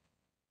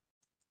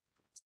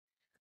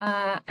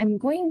 I'm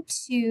going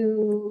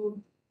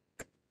to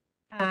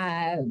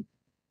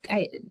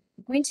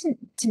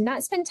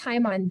not spend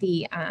time on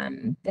the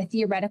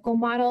theoretical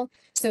model.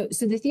 So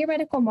the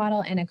theoretical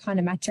model and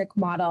econometric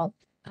model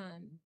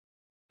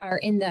are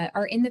in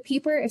the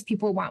paper if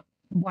people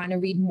want to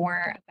read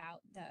more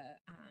about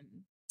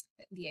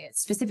the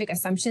specific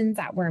assumptions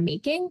that we're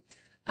making.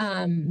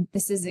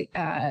 This is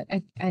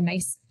a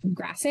nice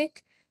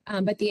graphic,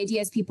 but the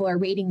idea is people are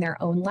rating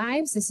their own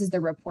lives. This is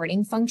the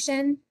reporting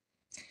function.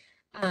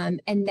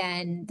 And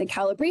then the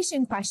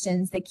calibration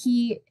questions, the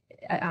key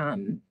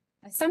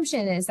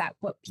assumption is that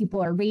what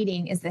people are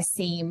rating is the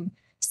same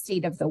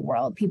state of the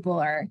world. People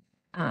are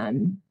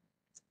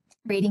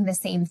rating the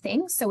same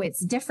thing. So it's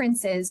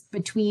differences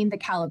between the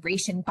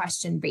calibration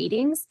question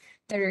ratings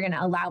that are going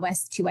to allow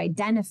us to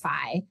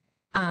identify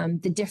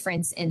the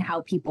difference in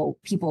how people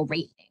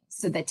rate things.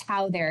 So the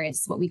tau there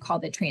is what we call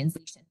the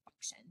translation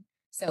function.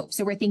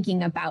 So we're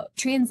thinking about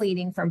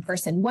translating from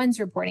person one's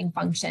reporting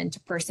function to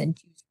person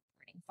two's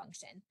reporting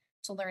function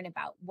to learn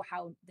about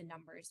how the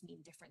numbers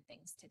mean different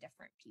things to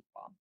different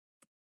people.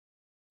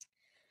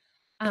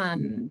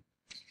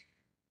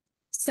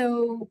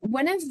 So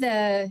one of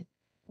the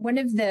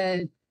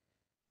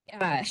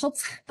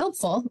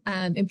helpful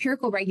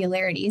empirical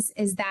regularities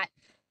is that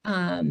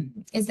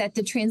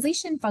the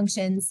translation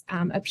functions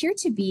appear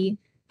to be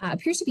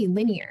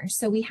linear.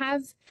 So we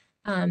have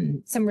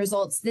some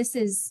results. This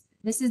is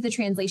this is the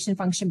translation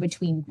function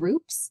between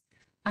groups.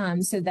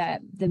 So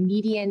that the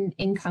median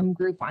income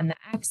group on the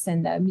X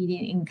and the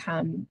median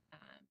income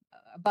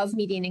above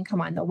median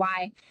income on the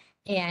Y,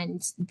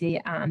 and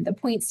the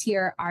points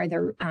here are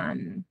the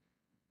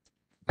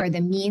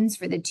means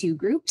for the two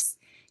groups.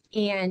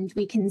 And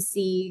we can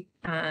see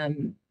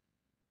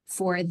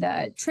for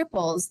the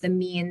triples, the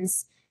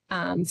means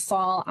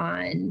fall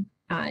on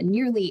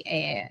nearly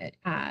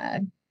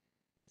a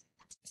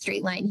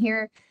straight line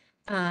here,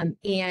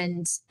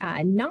 and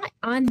not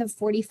on the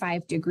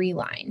 45-degree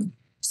line.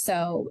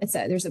 So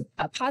there's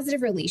a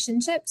positive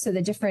relationship. So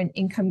the different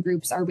income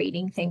groups are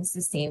rating things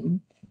the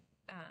same.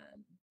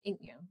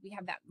 We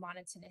have that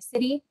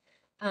monotonicity.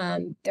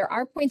 There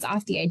are points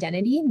off the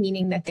identity,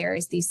 meaning that there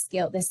is the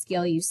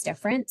scale use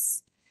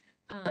difference.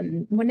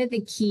 One of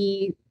the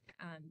key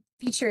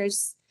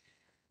features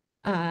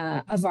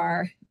of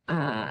our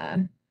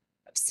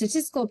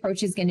statistical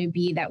approach is going to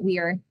be that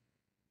we're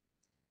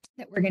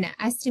going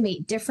to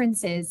estimate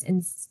differences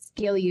in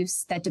scale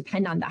use that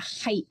depend on the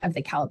height of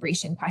the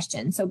calibration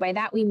question. So by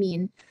that we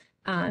mean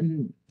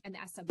an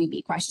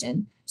SWB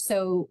question.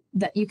 So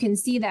that you can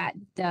see that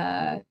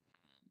the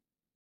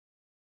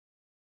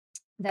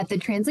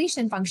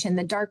translation function,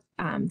 the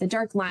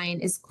dark line,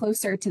 is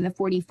closer to the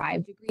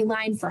 45-degree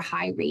line for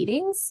high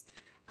ratings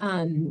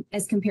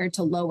as compared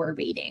to lower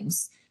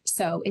ratings.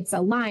 So it's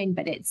a line,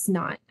 but it's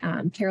not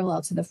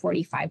parallel to the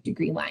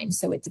 45-degree line.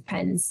 So it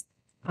depends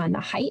on the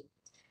height.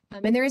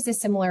 And there is a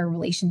similar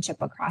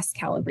relationship across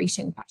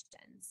calibration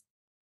questions.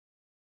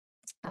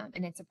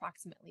 And it's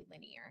approximately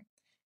linear.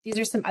 These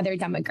are some other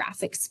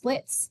demographic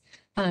splits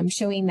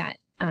showing that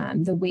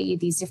the way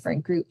these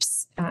different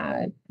groups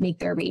make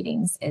their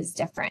ratings is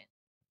different.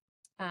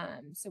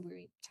 So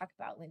we talk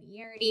about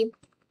linearity.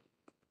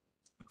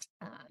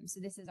 So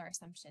this is our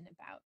assumption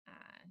about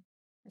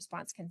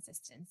response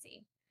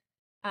consistency.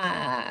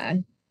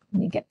 Let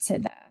me get to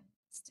the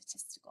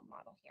statistical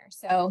model here.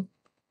 So,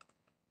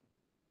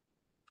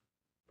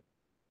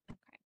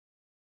 okay.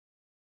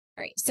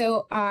 All right.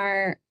 So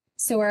our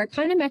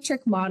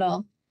econometric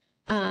model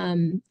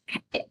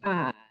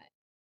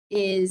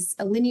is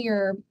a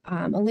linear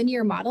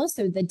model.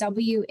 So the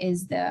W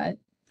is the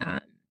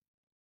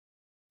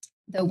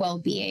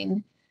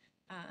well-being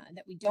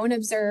that we don't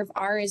observe.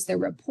 R is the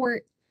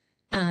report.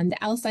 The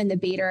alpha and the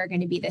beta are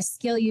going to be the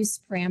scale use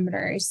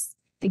parameters.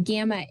 The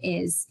gamma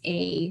is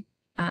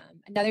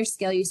another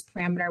scale use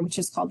parameter, which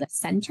is called the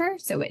center.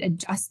 So it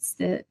adjusts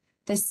the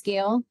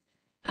scale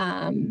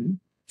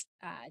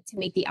to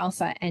make the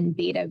alpha and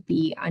beta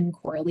be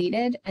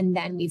uncorrelated. And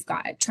then we've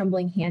got a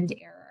trembling hand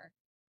error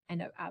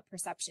and a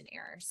perception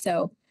error.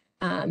 So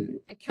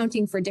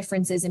accounting for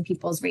differences in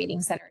people's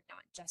ratings that are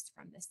not just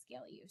from the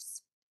scale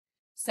use.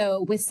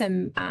 So with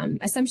some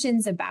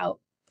assumptions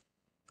about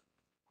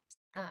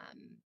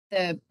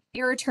the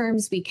error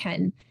terms, we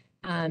can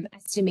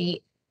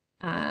estimate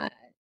the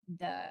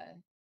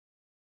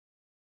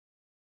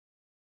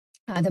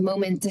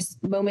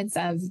moments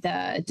of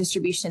the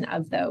distribution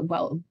of the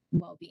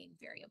well-being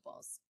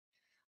variables.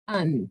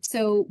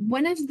 So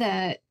one of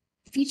the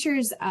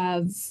features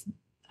of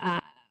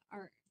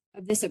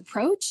this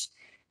approach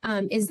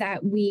is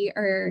that we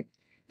are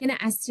going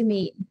to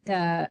estimate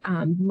the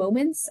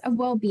moments of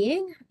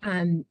well-being,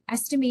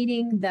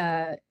 estimating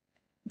the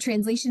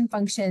translation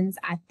functions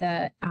at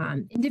the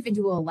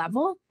individual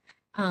level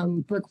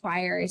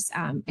requires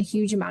a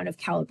huge amount of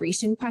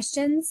calibration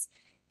questions,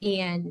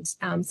 and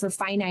for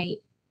finite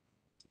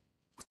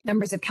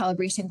numbers of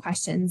calibration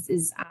questions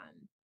is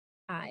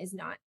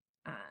not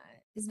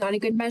a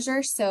good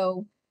measure.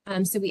 So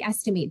we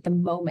estimate the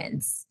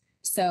moments.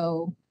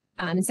 So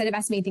instead of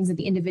estimating things at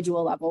the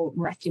individual level,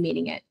 we're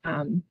estimating it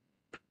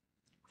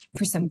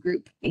for some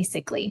group,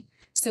 basically.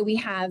 So we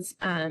have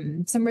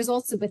some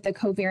results with the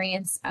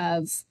covariance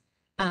of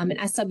an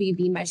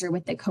SWB measure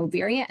with the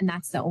covariate, and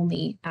that's the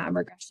only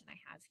regression I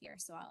have here.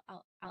 So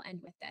I'll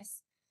end with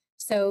this.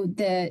 So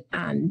the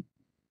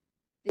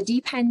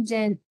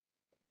dependent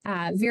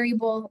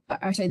variable,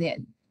 or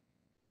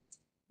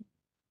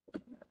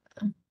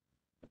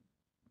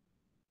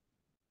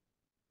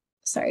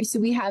sorry, so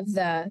we have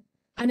the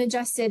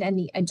unadjusted and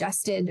the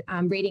adjusted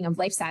rating of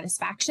life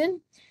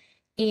satisfaction.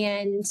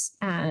 And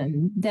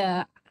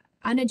the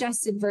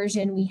unadjusted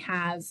version, we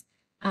have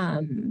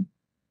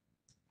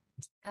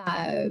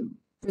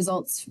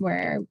results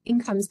where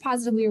income is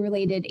positively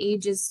related,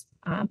 age is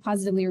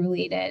positively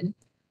related,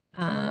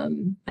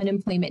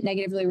 unemployment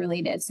negatively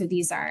related. So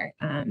these are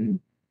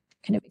kind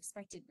of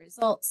expected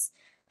results.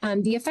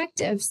 The effect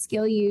of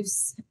scale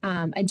use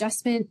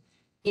adjustment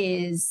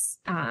is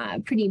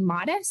pretty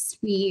modest.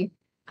 We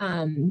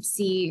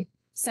see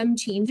some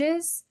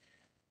changes,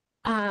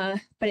 but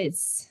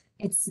it's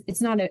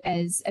not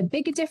as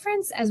big a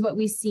difference as what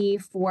we see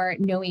for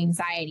no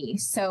anxiety.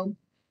 So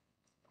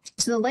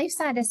the life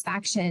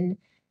satisfaction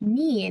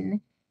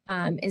mean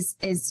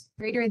is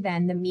greater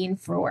than the mean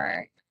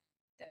for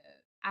the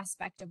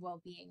aspect of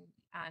well-being,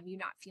 you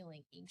not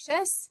feeling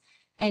anxious.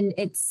 And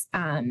it's,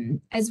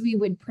 as we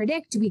would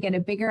predict, we get a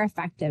bigger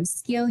effect of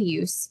scale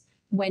use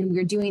when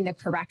we're doing the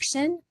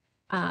correction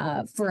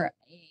for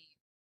a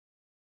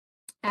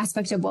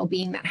aspect of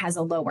well-being that has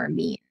a lower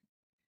mean.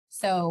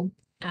 So,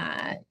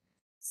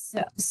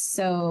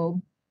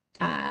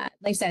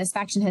 life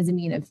satisfaction has a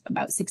mean of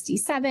about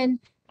 67.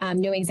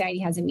 No anxiety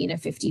has a mean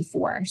of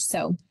 54.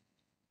 So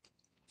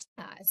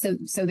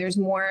there's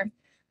more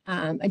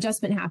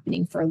adjustment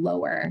happening for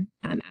lower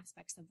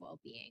aspects of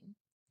well-being.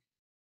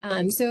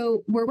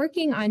 So we're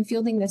working on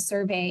fielding the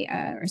survey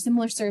or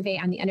similar survey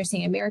on the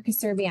Understanding America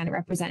survey on a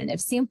representative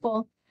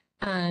sample,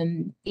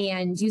 and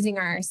using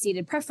our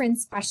stated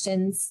preference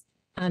questions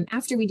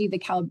after we do the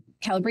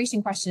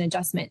calibration question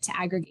adjustment to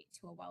aggregate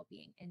to a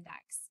well-being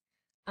index.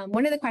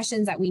 One of the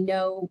questions that we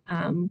know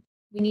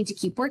we need to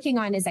keep working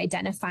on is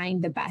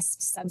identifying the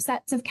best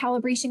subsets of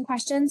calibration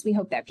questions. We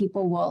hope that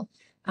people will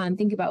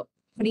think about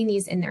putting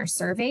these in their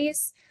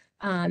surveys,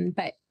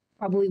 but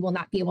probably will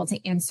not be able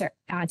to answer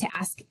to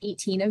ask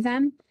 18 of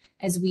them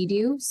as we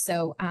do.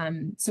 So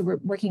we're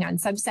working on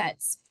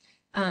subsets.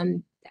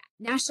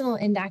 National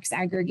index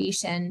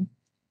aggregation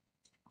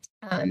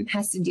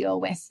has to deal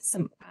with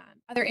some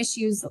other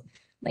issues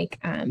like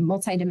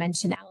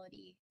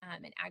multidimensionality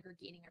and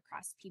aggregating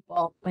across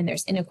people when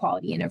there's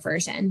inequality and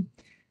aversion.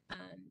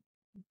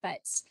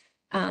 But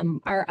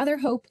our other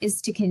hope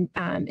is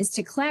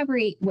to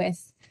collaborate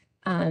with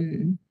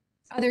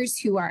others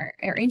who are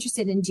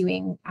interested in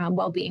doing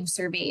well-being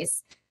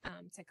surveys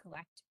to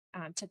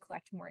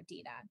collect more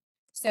data.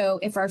 So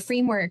if our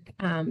framework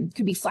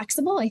could be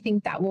flexible, I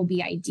think that will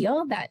be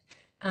ideal. That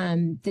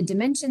the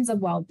dimensions of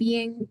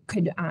well-being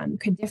could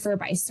differ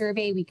by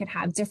survey. We could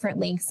have different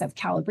lengths of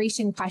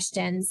calibration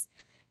questions.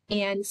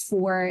 And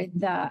for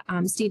the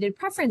stated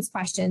preference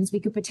questions, we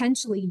could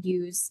potentially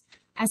use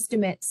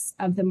estimates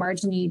of the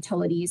marginal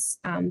utilities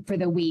for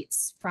the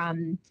weights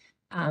from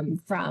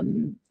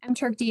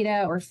MTurk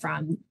data or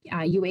from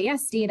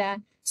UAS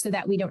data, so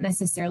that we don't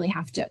necessarily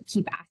have to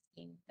keep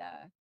asking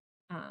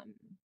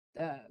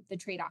the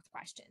trade-off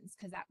questions,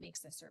 because that makes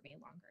the survey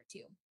longer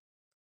too.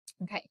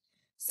 Okay,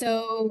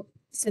 so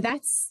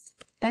that's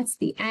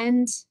the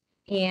end,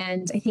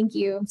 and I thank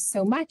you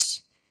so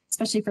much,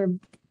 especially for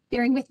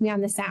bearing with me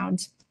on the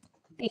sound.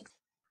 Thanks.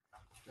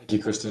 Thank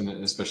you, Kristen,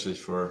 especially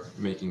for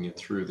making it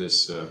through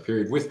this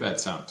period with bad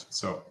sound.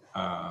 So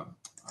I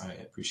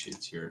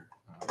appreciate your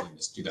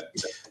willingness to do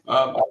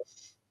that.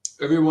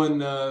 Everyone,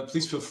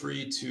 please feel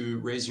free to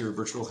raise your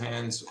virtual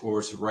hands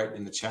or to write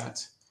in the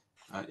chat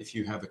if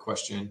you have a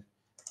question.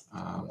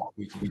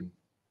 We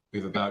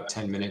have about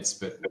 10 minutes,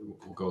 but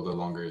we'll go a little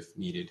longer if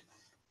needed.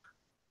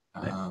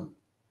 I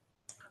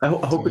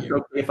hope it's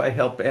okay if I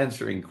help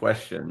answering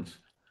questions.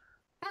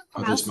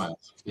 Oh, there's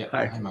Miles. Yeah,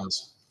 hi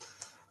Miles.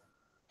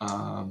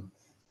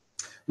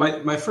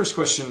 My first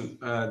question,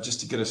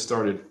 just to get us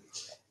started,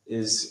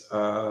 is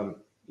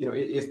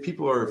if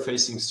people are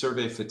facing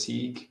survey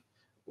fatigue,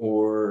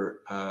 or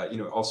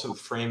also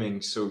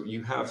framing. So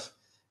you have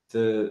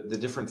the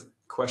different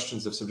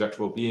questions of subjective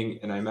well-being,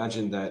 and I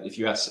imagine that if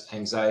you ask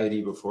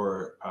anxiety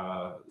before,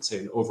 say,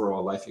 an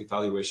overall life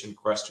evaluation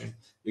question,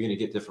 you're going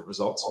to get different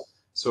results.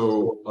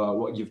 So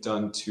what you've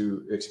done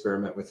to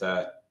experiment with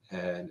that,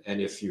 and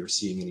if you're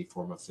seeing any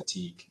form of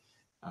fatigue,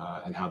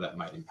 and how that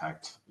might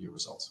impact your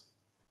results.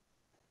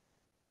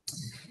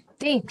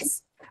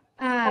 Thanks.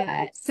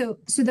 So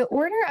the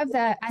order of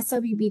the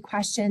SWB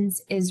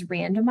questions is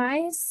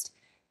randomized,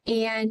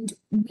 and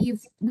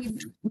we've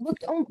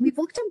looked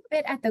a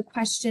bit at the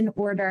question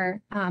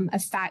order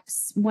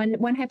effects.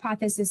 One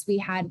hypothesis we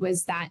had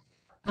was that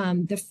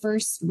the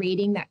first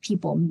rating that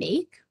people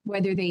make,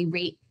 whether they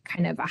rate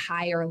kind of a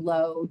high or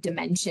low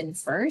dimension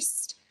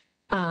first,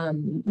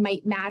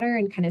 might matter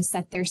and kind of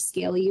set their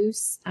scale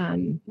use.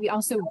 We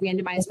also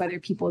randomized whether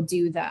people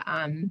do the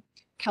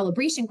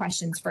calibration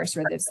questions first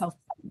or the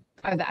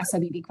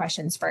SWB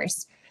questions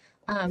first.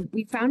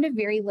 We found a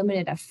very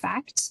limited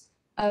effect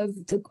of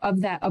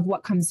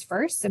what comes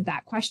first, of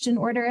that question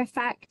order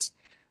effect.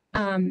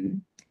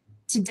 To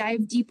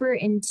dive deeper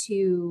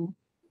into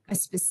a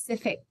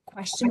specific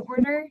question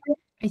order,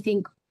 I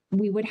think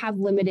we would have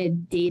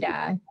limited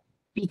data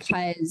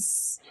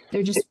because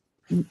there just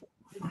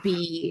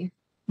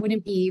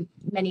wouldn't be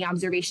many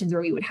observations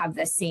where we would have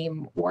the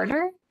same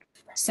order.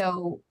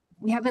 So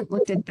we haven't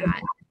looked at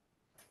that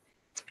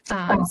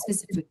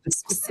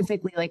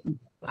specifically, like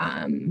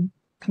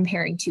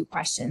comparing two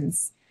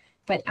questions,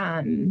 but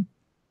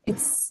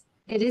it's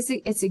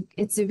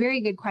a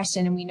very good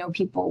question, and we know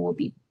people will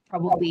be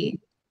probably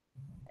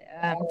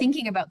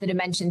thinking about the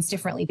dimensions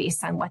differently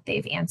based on what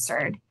they've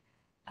answered.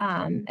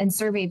 And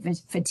survey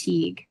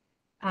fatigue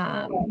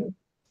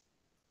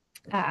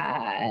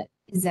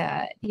is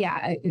a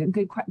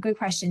good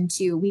question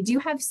too. We do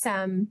have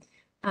some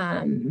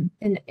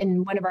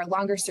in one of our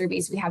longer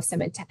surveys, we have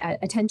some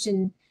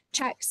attention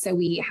checks. So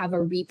we have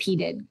a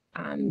repeated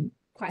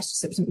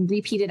question, some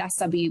repeated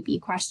SWB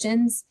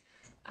questions,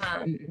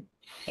 so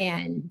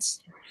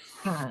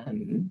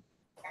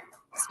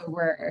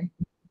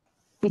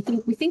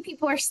we think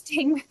people are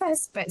staying with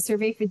us, but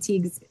survey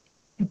fatigue's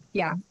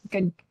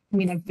good. I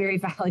mean, a very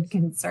valid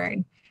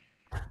concern.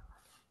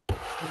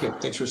 Okay,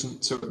 thanks,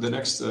 Kristen. So the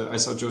next, I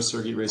saw Joe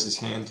Sergey raise his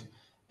hand.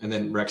 And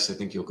then Rex, I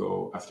think you'll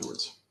go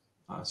afterwards.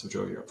 So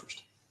Joe, you're up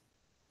first.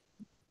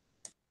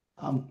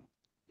 Can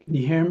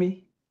you hear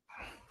me?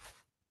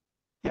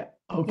 Yeah,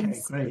 okay,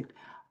 Yes. great.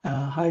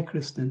 Hi,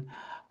 Kristen.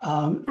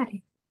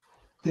 Hi.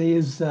 There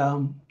is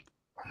a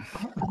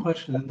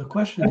question, and the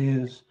question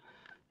is,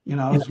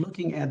 I was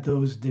looking at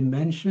those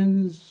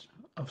dimensions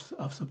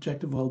of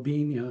subjective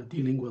well-being,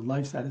 dealing with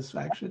life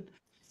satisfaction,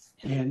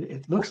 and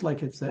it looks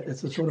like it's a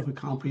sort of a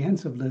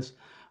comprehensive list.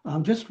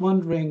 I'm just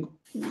wondering,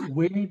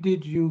 where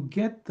did you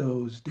get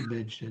those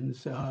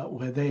dimensions?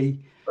 Did they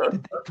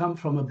come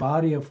from a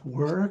body of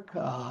work,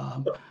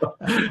 from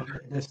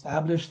an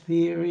established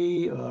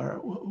theory, or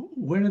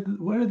where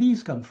do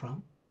these come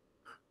from?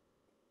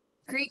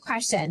 Great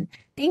question.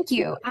 Thank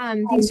you.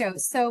 Thanks, Joe.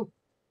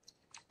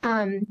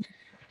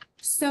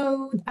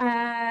 So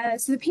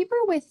the paper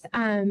with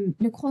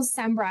Nicole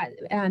Sembra,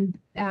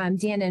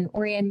 Dan and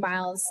Ori and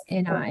Miles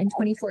in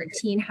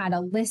 2014 had a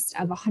list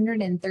of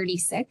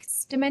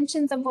 136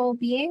 dimensions of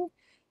well-being,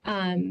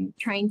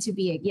 trying to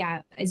be,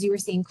 as you were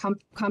saying,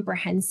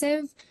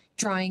 comprehensive,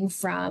 drawing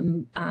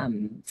from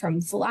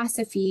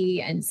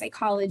philosophy and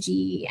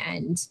psychology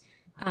and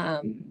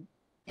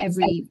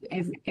every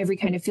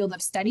kind of field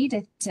of study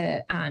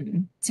to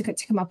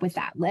come up with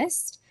that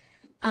list.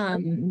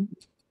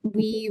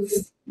 We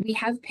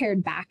have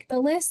pared back the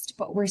list,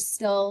 but we're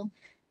still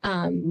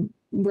relying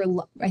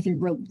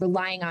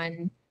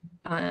on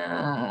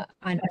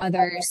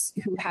others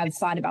who have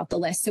thought about the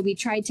list. So we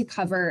tried to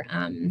cover.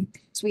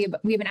 So we have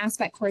an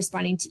aspect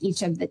corresponding to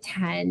each of the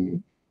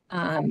 10.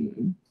 I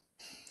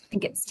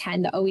think it's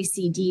 10. The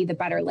OECD, the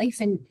Better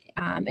Life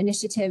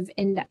Initiative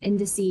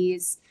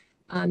indices,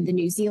 the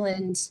New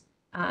Zealand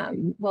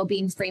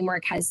well-being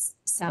framework has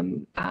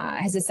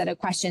a set of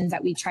questions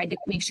that we tried to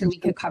make sure we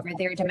could cover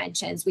their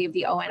dimensions. We have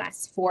the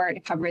ONS4 to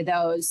cover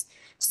those.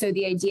 So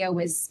the idea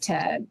was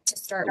to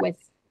start with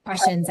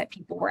questions that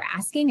people were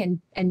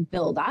asking and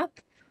build up.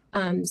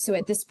 So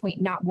at this point,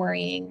 not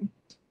worrying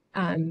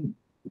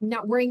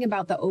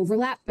about the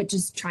overlap, but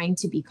just trying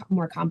to be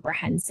more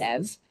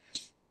comprehensive.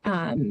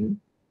 So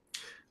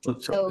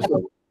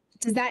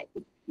does that?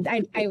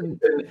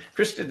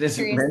 Kristen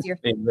isn't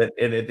mentioning that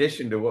in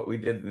addition to what we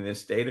did in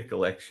this data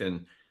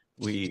collection,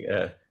 we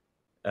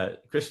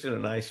Kristen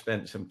and I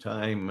spent some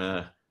time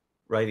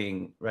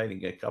writing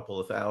a couple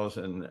of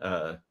thousand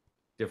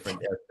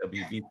different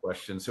SWB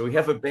questions. So we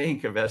have a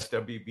bank of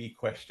SWB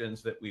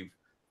questions that we've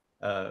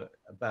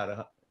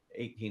about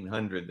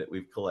 1,800 that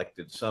we've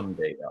collected some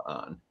data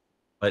on.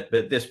 But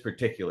this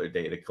particular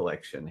data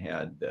collection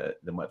had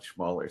the much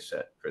smaller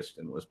set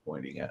Kristen was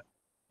pointing at.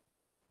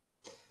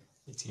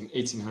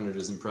 1,800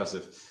 is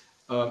impressive.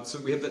 So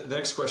we have the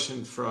next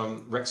question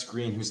from Rex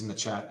Green, who's in the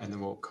chat, and then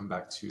we'll come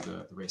back to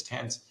the raised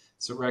hands.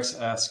 So Rex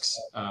asks,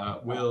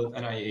 will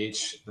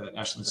NIH, the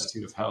National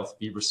Institute of Health,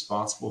 be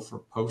responsible for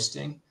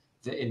posting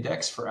the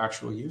index for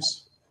actual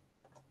use?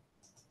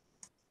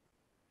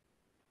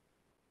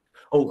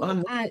 So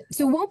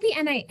it won't be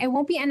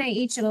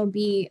NIH, it'll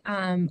be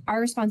our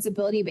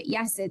responsibility, but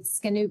yes, it's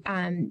going to,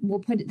 we'll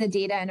put the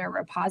data in a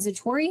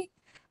repository.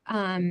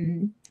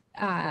 The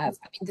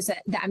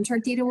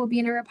MTurk data will be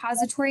in a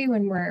repository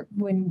when we're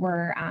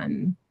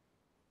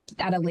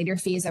at a later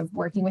phase of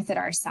working with it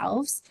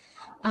ourselves.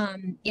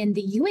 In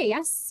the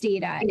UAS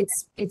data,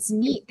 it's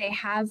neat. They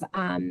have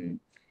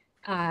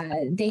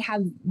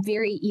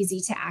very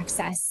easy to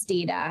access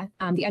data.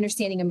 The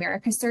Understanding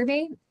America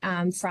survey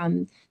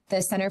from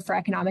the Center for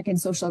Economic and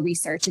Social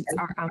Research. It's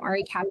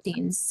Ori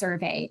Heffetz's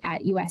survey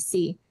at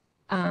USC.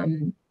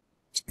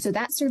 So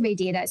that survey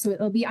data, so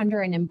it'll be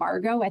under an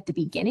embargo at the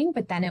beginning,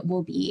 but then it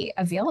will be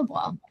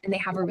available. And they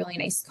have a really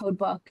nice code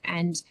book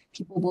and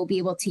people will be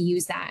able to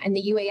use that. And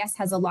the UAS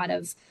has a lot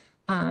of,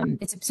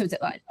 it's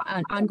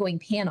an ongoing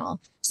panel.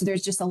 So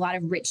there's just a lot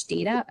of rich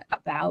data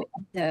about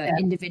the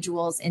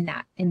individuals in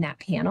that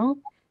panel.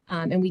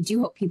 And we do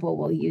hope people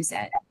will use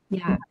it.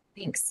 Yeah,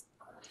 thanks.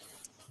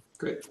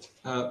 Great.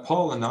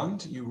 Paul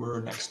Anand, you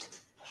were next.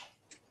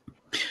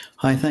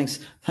 Hi, thanks,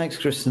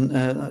 Kristen.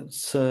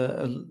 That's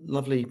a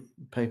lovely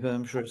paper.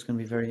 I'm sure it's going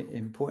to be very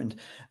important.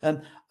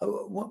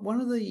 One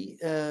of the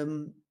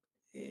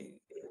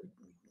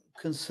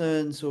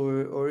concerns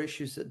or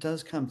issues that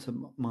does come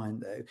to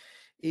mind, though,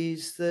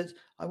 is that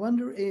I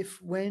wonder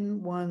if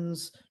when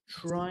one's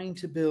trying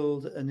to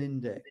build an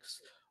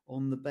index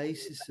on the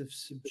basis of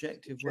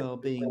subjective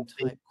well-being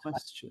type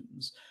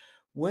questions,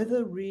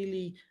 whether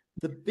really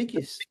the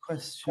biggest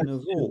question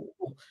of all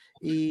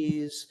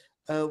is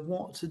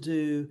what to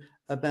do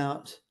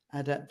about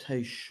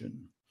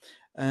adaptation.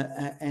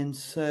 And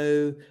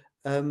so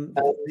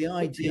the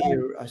idea,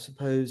 I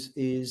suppose,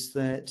 is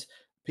that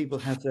people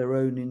have their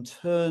own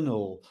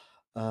internal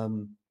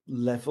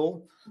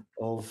level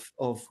of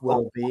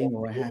well-being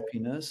or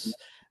happiness,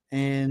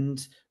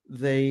 and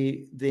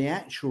the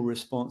actual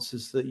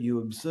responses that you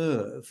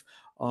observe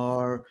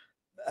are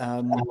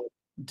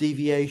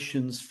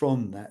deviations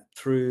from that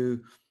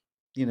through,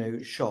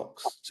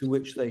 shocks to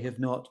which they have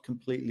not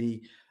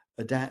completely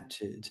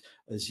adapted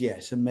as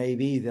yet. And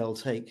maybe they'll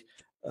take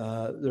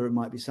There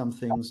might be some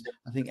things.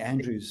 I think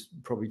Andrew's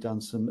probably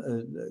done some,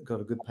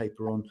 got a good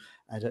paper on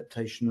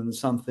adaptation, and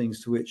some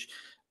things to which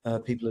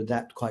people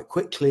adapt quite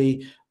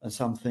quickly, and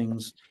some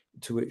things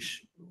to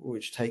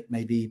which take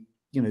maybe,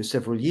 you know,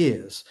 several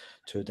years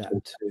to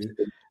adapt to.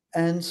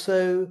 And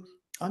so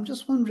I'm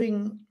just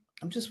wondering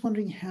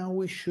how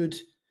we should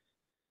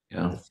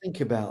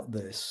think about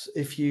this.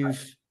 If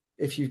you've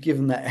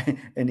given that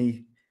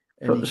any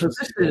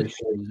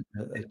consideration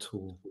at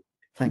all.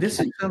 Thank you. This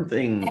is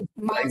something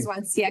Miles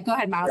wants. Yeah, go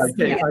ahead, Miles.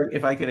 Okay,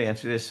 if I could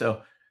answer this.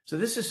 So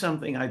this is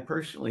something I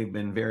personally have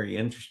been very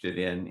interested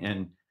in,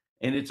 and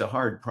it's a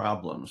hard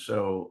problem.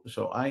 So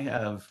I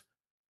have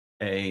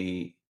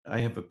a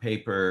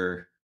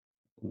paper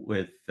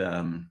with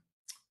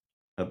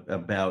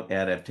about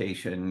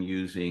adaptation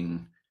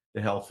using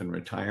the health and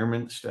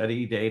retirement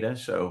study data.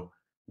 So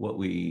what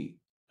we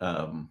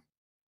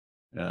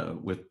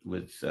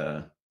with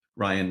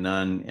Ryan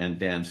Nunn and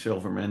Dan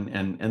Silverman,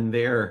 and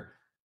there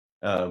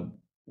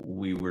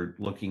we were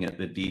looking at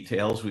the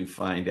details. We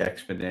find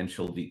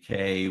exponential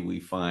decay. We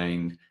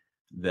find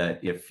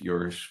that if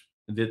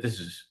this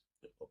is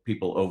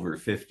people over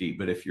 50,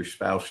 but if your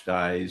spouse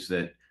dies,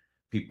 that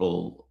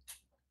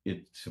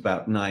it's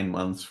about 9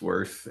 months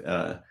worth.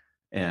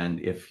 And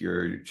if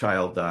your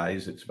child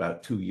dies, it's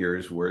about 2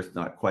 years worth,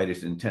 not quite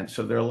as intense.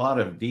 So there are a lot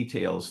of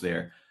details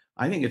there.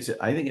 I think it's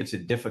a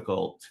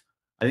difficult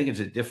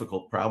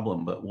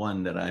problem, but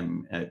one that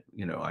I'm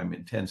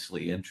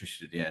intensely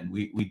interested in.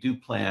 We do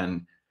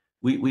plan.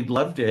 We'd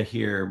love to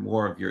hear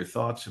more of your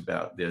thoughts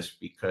about this,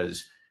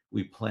 because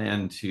we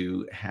plan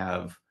to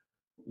have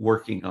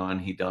working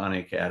on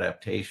hedonic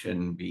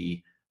adaptation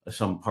be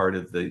some part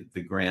of the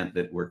grant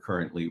that we're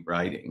currently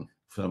writing,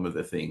 some of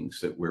the things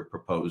that we're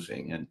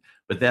proposing.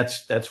 But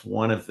that's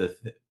one of the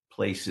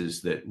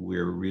places that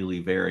we're really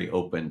very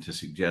open to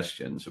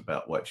suggestions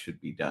about what should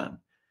be done.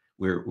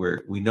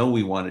 We know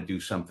we want to do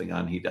something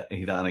on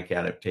hedonic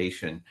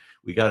adaptation.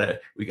 We gotta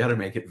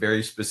make it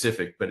very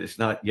specific, but it's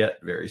not yet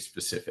very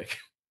specific.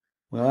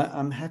 Well,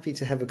 I'm happy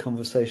to have a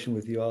conversation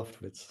with you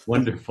afterwards.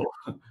 Wonderful,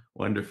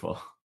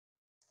 wonderful.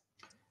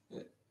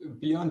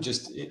 Beyond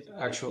just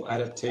actual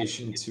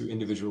adaptation to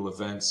individual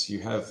events, you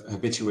have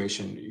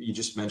habituation. You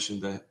just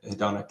mentioned the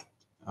hedonic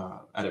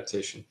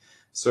adaptation.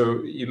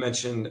 So you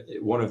mentioned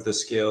one of the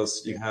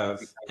scales, you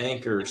have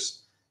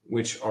anchors,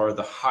 which are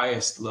the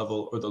highest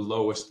level or the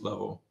lowest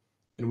level.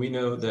 And we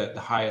know that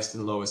the highest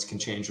and lowest can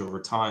change over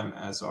time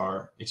as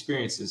our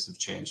experiences have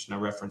changed and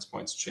our reference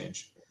points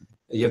change.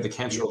 You have the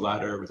Cantrell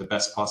ladder with the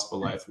best possible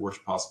life,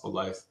 worst possible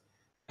life.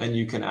 And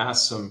you can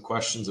ask some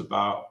questions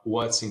about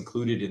what's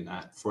included in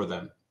that for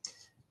them.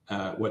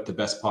 What the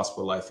best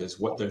possible life is,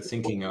 what they're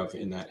thinking of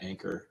in that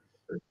anchor.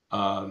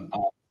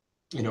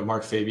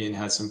 Mark Fabian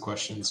has some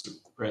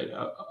questions, right?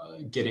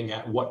 Getting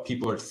at what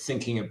people are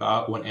thinking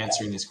about when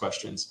answering these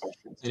questions.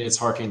 And it's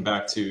harking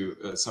back to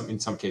in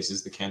some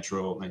cases, the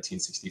Cantrell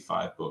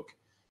 1965 book,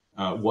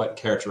 what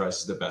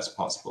characterizes the best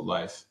possible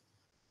life?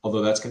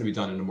 Although that's going to be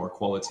done in a more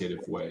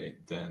qualitative way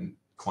than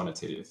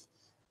quantitative,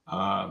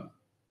 to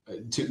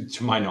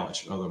my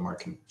knowledge, although Mark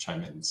can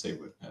chime in and say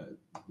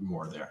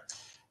more there.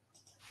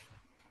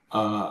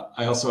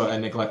 I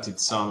neglected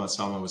Sama.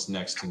 Sama was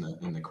next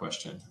in the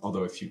question.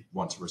 Although if you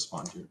want to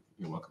respond,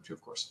 you're welcome to, of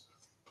course.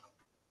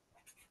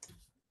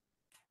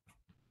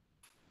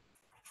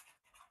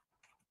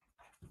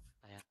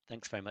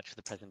 Thanks very much for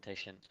the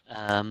presentation.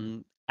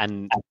 I've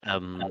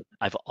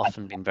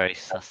often been very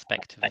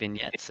suspect of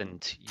vignettes,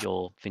 and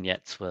your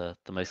vignettes were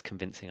the most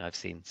convincing I've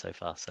seen so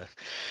far.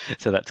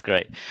 So that's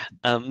great.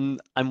 I'm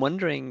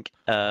wondering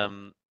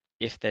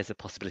if there's a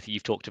possibility.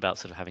 You've talked about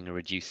sort of having a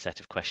reduced set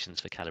of questions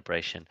for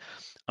calibration.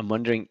 I'm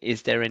wondering,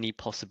 is there any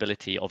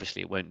possibility,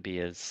 obviously it won't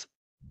be as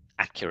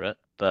accurate,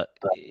 but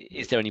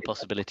is there any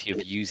possibility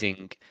of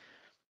using,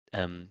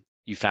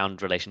 you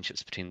found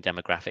relationships between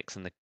demographics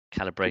and the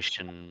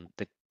calibration,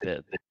 the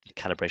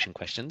calibration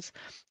questions.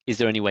 Is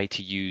there any way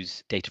to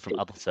use data from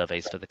other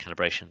surveys for the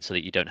calibration so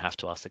that you don't have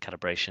to ask the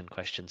calibration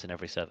questions in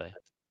every survey?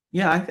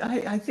 Yeah,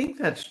 I think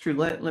that's true.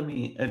 Let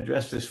me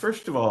address this.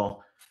 First of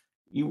all,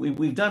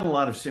 we've done a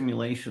lot of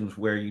simulations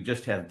where you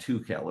just have 2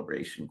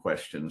 calibration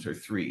questions or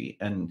 3,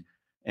 and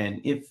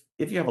if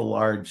you have a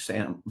large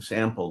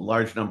sample,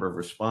 large number of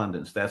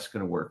respondents, that's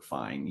going to work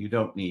fine. You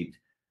don't need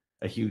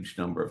a huge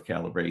number of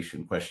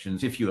calibration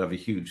questions if you have a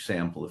huge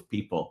sample of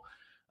people.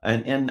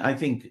 And I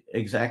think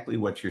exactly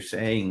what you're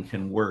saying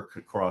can work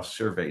across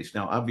surveys.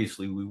 Now,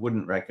 obviously, we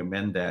wouldn't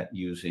recommend that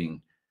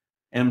using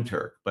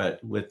MTurk,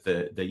 but with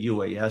the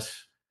UAS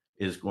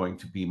is going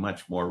to be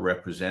much more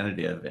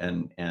representative,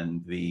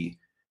 and the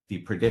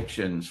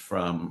predictions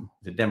from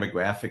the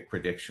demographic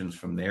predictions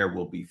from there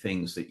will be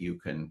things that you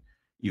can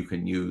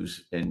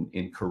use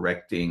in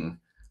correcting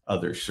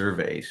other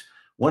surveys.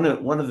 One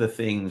of the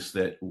things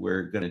that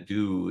we're going to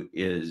do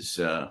is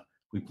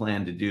we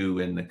plan to do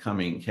in the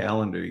coming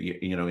calendar year,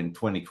 in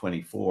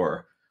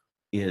 2024,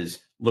 is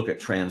look at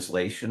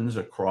translations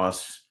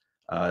across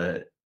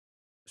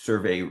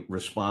survey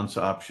response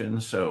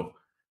options. So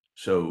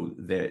So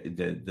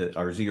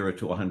our 0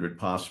 to 100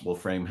 possible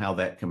frame, how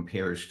that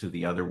compares to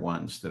the other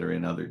ones that are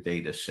in other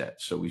data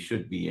sets. So we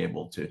should be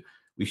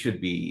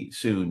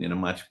soon in a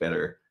much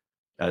better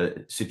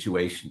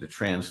situation to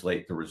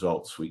translate the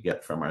results we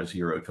get from our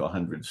 0 to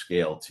 100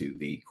 scale to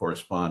the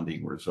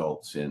corresponding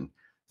results in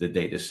the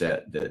data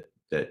set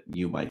that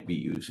you might be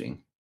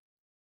using.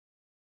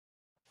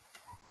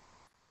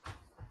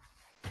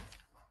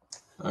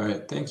 All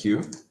right, thank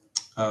you.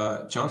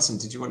 Johnson,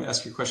 did you want to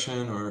ask your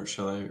question, or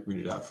shall I read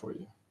it out for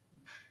you?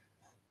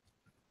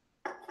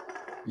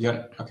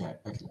 Yeah, okay,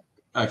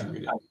 I can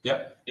read it.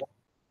 Yeah.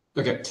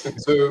 Okay,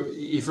 so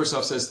he first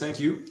off says, thank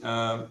you,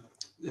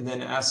 and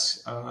then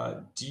asks,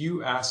 do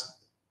you ask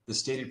the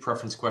stated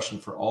preference question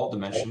for all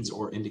dimensions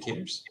or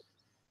indicators?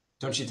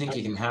 Don't you think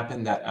it can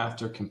happen that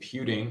after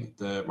computing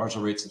the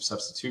marginal rates of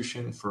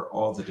substitution for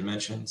all the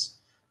dimensions,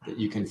 that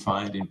you can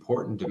find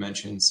important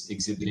dimensions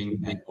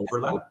exhibiting an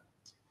overlap?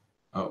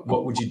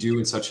 What would you do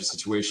in such a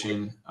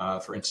situation,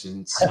 for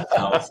instance,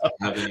 health,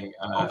 having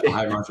a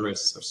high marginal rate of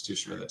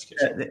substitution with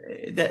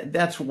education?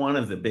 That's one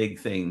of the big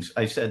things.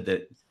 I said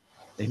that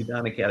the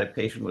hedonic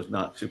adaptation was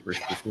not super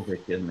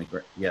specific in the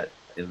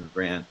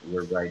grant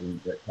we're writing,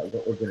 but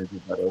what we're going to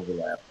do about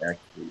overlap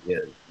actually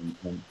is,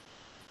 and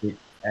it's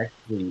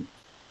actually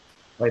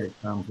quite a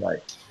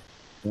complex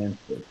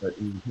answer.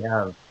 But we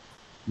have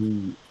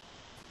the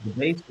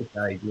basic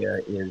idea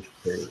is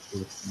to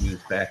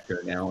use factor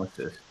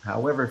analysis.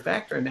 However,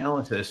 factor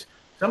analysis,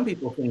 some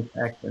people think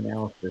factor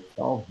analysis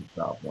solves the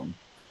problem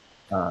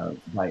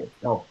by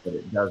itself, but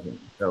it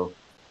doesn't. So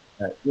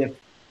if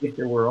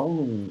there were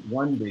only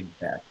one big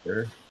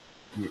factor,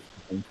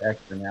 then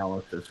factor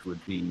analysis would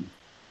be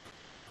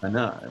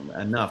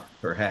enough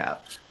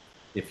perhaps,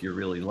 if you're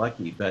really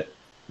lucky. But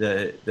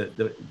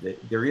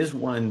there is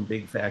one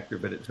big factor,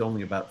 but it's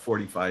only about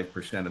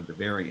 45% of the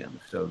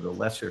variance. So the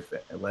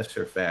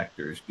lesser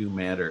factors do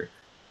matter,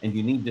 and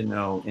you need to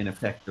know, in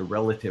effect, the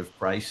relative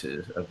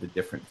prices of the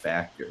different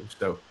factors.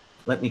 So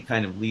let me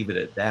kind of leave it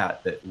at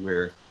that. That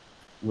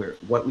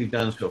what we've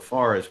done so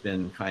far has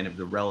been kind of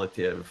the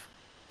relative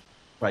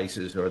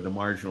prices or the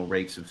marginal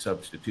rates of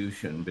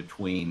substitution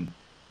between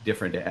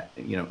different,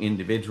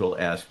 individual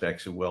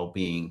aspects of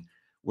well-being.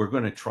 We're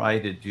going to try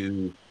to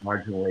do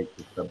marginal rates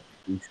of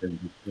substitution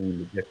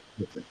between the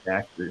different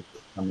factors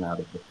that come out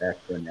of the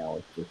factor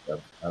analysis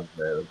of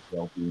the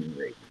well-being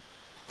rating.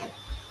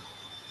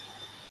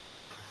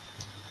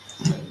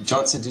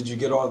 Johnson, did you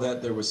get all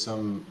that? There was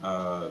some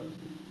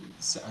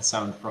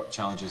sound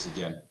challenges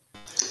again.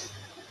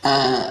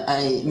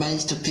 I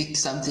managed to pick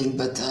something,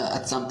 but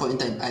at some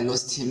point I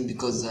lost him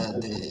because I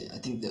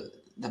think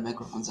the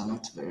microphones are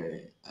not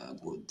very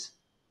good.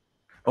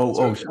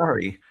 Oh,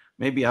 sorry.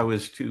 Maybe I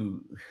was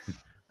too.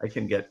 I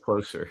can get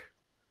closer.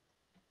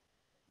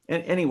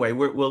 And anyway,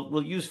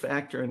 we'll use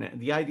factor, and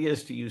the idea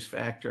is to use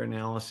factor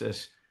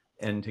analysis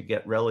and to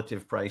get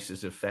relative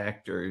prices of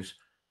factors,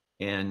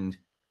 and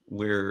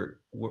we're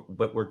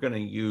going to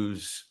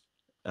use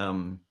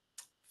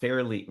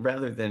fairly,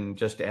 rather than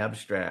just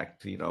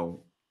abstract,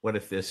 what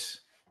if this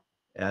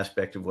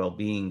aspect of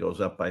well-being goes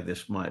up by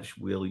this much?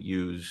 We'll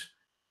use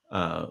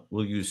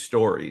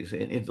stories.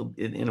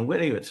 In a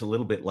way, it's a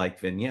little bit like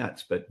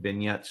vignettes, but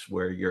vignettes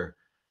where you're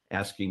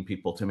asking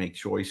people to make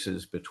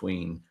choices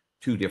between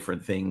two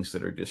different things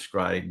that are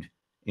described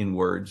in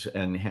words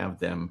and have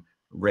them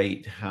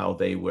rate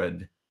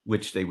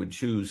which they would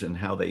choose and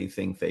how they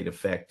think they'd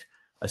affect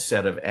a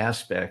set of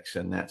aspects.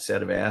 And that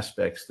set of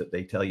aspects that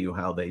they tell you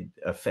how they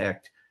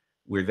affect,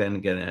 we're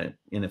then going to,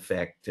 in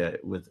effect,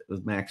 with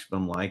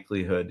maximum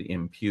likelihood,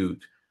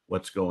 impute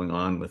what's going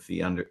on with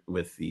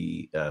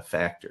the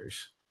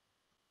factors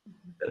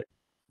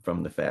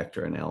from the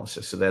factor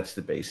analysis. So that's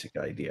the basic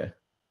idea.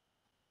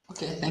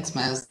 Okay, thanks,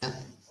 Miles.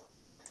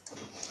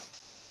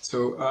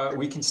 So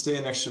we can stay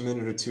an extra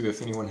minute or two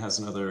if anyone has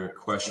another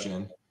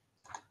question.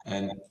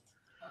 And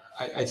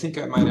I think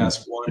I might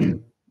ask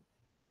one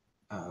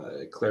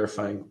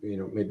clarifying,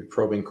 maybe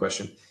probing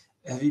question.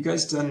 Have you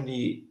guys done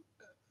any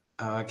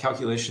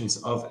calculations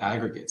of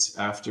aggregates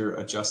after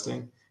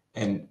adjusting?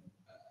 And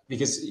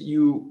because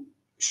you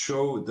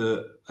show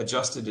the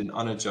adjusted and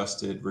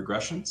unadjusted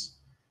regressions,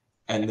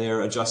 and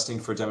they're adjusting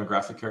for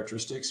demographic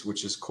characteristics,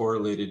 which is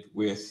correlated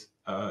with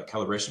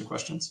calibration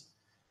questions.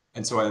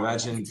 And so I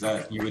imagine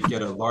that you would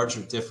get a larger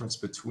difference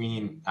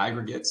between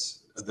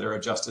aggregates that are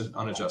adjusted and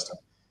unadjusted.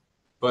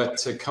 But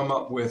to come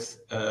up with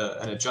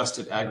an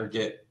adjusted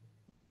aggregate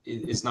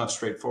is not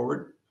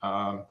straightforward.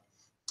 Or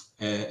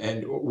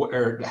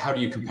how do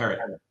you compare it?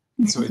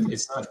 So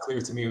it's not clear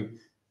to me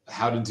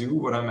how to do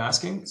what I'm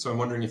asking. So I'm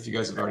wondering if you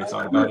guys have already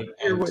thought about it.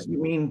 And what you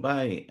mean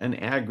by an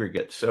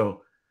aggregate?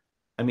 So,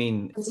 I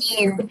mean,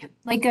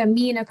 like a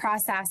mean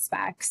across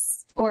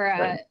aspects,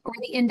 or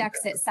the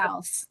index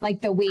itself,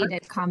 like the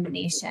weighted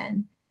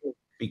combination.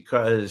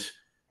 Because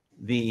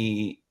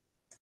with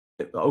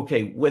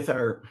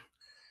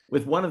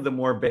one of the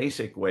more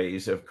basic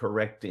ways of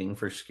correcting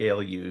for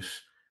scale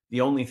use,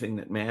 the only thing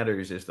that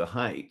matters is the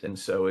height. And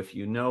so if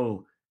you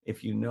know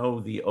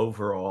the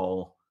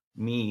overall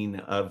mean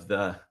of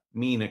the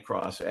mean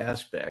across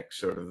aspects,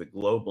 sort of the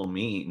global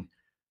mean,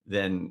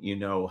 then you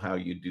know how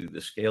you do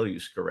the scale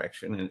use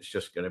correction, and it's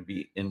just going to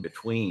be in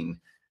between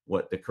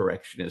what the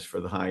correction is for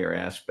the higher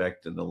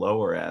aspect and the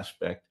lower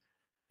aspect.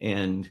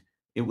 And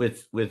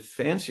with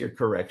fancier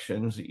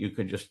corrections, you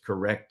can just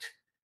correct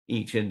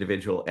each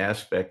individual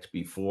aspect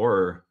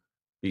before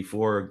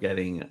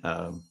getting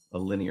a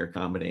linear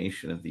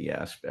combination of the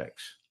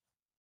aspects.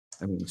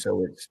 I mean,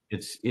 so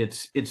it's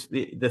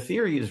the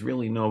theory is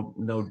really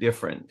no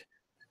different.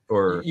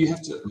 Or you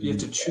have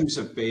to choose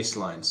a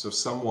baseline. So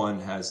someone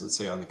has, let's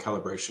say, on the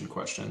calibration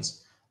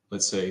questions,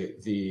 let's say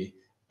the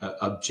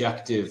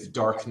objective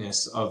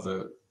darkness of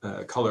the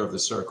color of the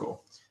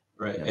circle,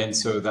 right? Yeah. And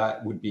so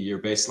that would be your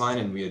baseline,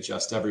 and we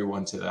adjust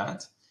everyone to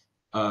that.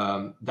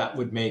 That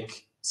would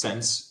make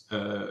sense,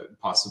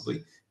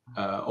 possibly.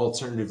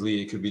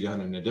 Alternatively, it could be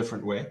done in a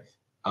different way.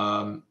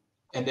 And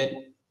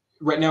then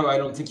right now, I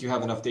don't think you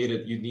have enough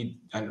data. You need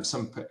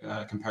some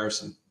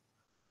comparison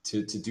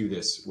to do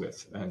this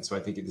with. And so I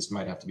think this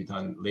might have to be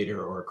done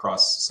later or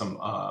across some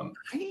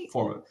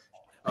form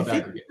of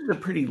aggregate. This is a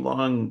pretty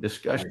long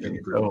discussion.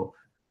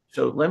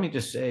 So let me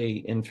just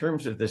say, in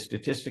terms of the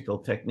statistical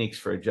techniques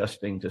for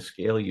adjusting to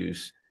scale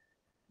use,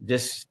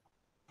 this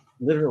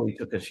literally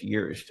took us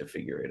years to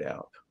figure it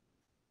out.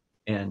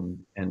 And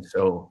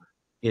so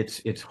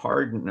it's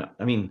hard.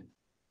 I mean,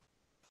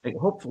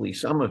 hopefully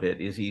some of it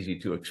is easy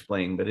to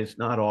explain, but it's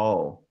not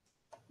all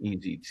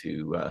easy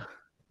to.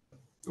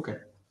 Okay.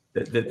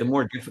 The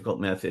more difficult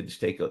methods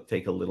take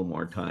a little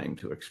more time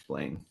to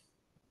explain.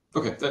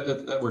 Okay,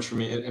 that works for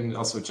me. And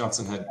also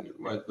Johnson had,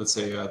 let's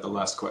say, the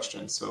last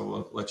question. So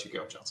we'll let you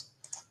go, Johnson.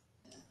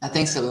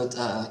 Thanks a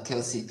lot,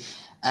 Kelsey.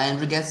 In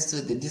regards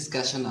to the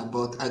discussion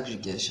about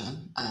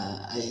aggregation,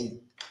 I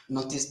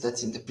noticed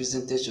that in the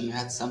presentation you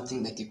had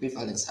something like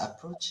equivalence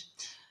approach.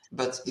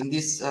 But in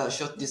this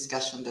short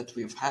discussion that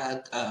we've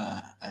had,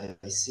 I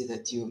see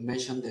that you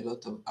mentioned a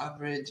lot of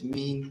average,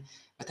 mean,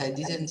 but I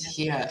didn't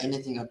hear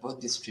anything about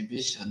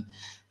distribution.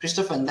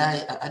 Christopher and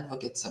I are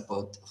advocates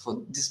for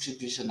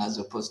distribution as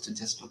opposed to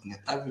just looking at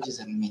averages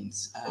and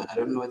means. I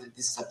don't know whether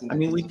this is something. I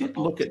mean, we did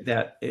look at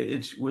that.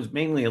 It was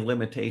mainly a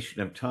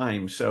limitation of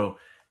time. So,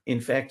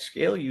 in fact,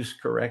 scale use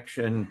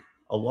correction,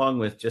 along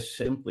with just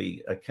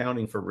simply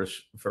accounting for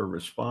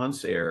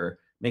response error,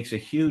 makes a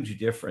huge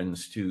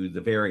difference to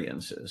the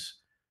variances.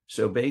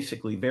 So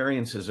basically,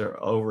 variances are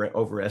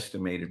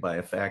overestimated by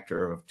a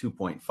factor of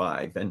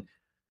 2.5,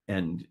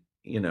 and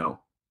you know,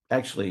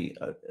 actually,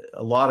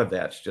 a lot of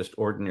that's just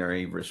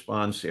ordinary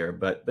response error,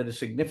 but a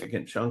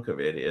significant chunk of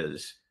it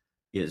is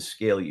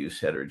scale use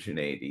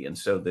heterogeneity, and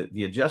so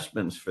the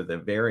adjustments for the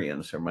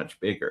variance are much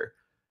bigger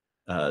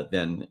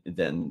than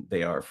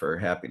they are for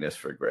happiness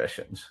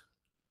regressions.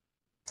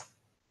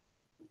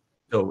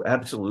 So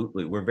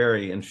absolutely, we're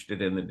very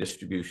interested in the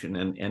distribution,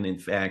 and in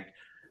fact,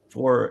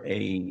 for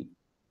a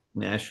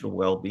national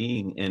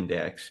well-being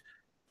index,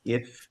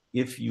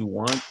 if you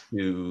want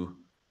to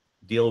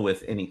deal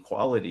with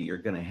inequality, you're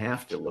going to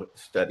have to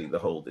study the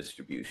whole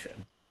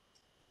distribution.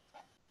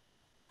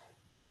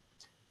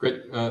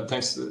 Great,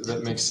 thanks.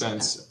 That makes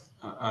sense.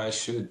 I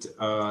should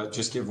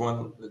just give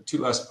two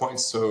last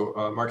points. So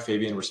Mark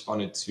Fabian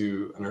responded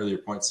to an earlier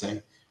point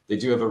saying they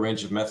do have a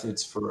range of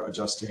methods for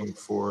adjusting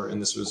for,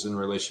 and this was in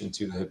relation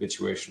to the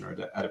habituation or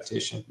the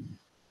adaptation.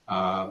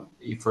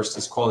 First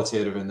is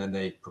qualitative, and then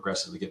they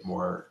progressively get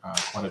more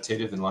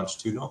quantitative and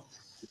longitudinal.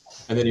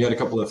 And then you had a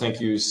couple of thank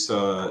yous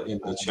in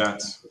the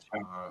chat,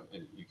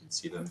 and you can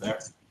see them there.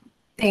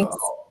 Thanks.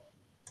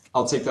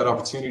 I'll take that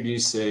opportunity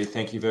to say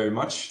thank you very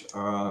much,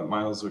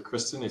 Miles or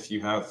Kristen. If you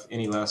have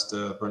any last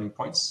burning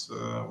points,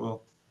 you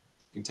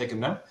can take them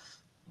now.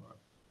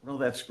 Well,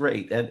 that's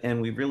great.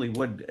 And we really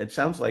would, it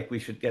sounds like we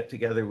should get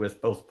together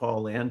with both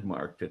Paul and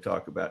Mark to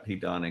talk about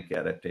hedonic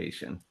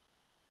adaptation.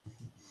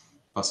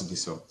 Possibly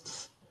so.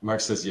 Mark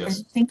says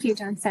yes. Thank you,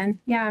 Johnson.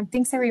 Yeah,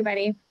 thanks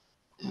everybody.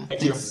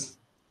 Thank you.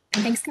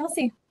 And thanks,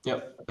 Kelsey.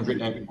 Yep, have a great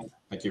night.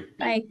 Thank you.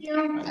 Bye.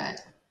 Bye.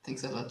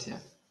 Thanks a lot, yeah.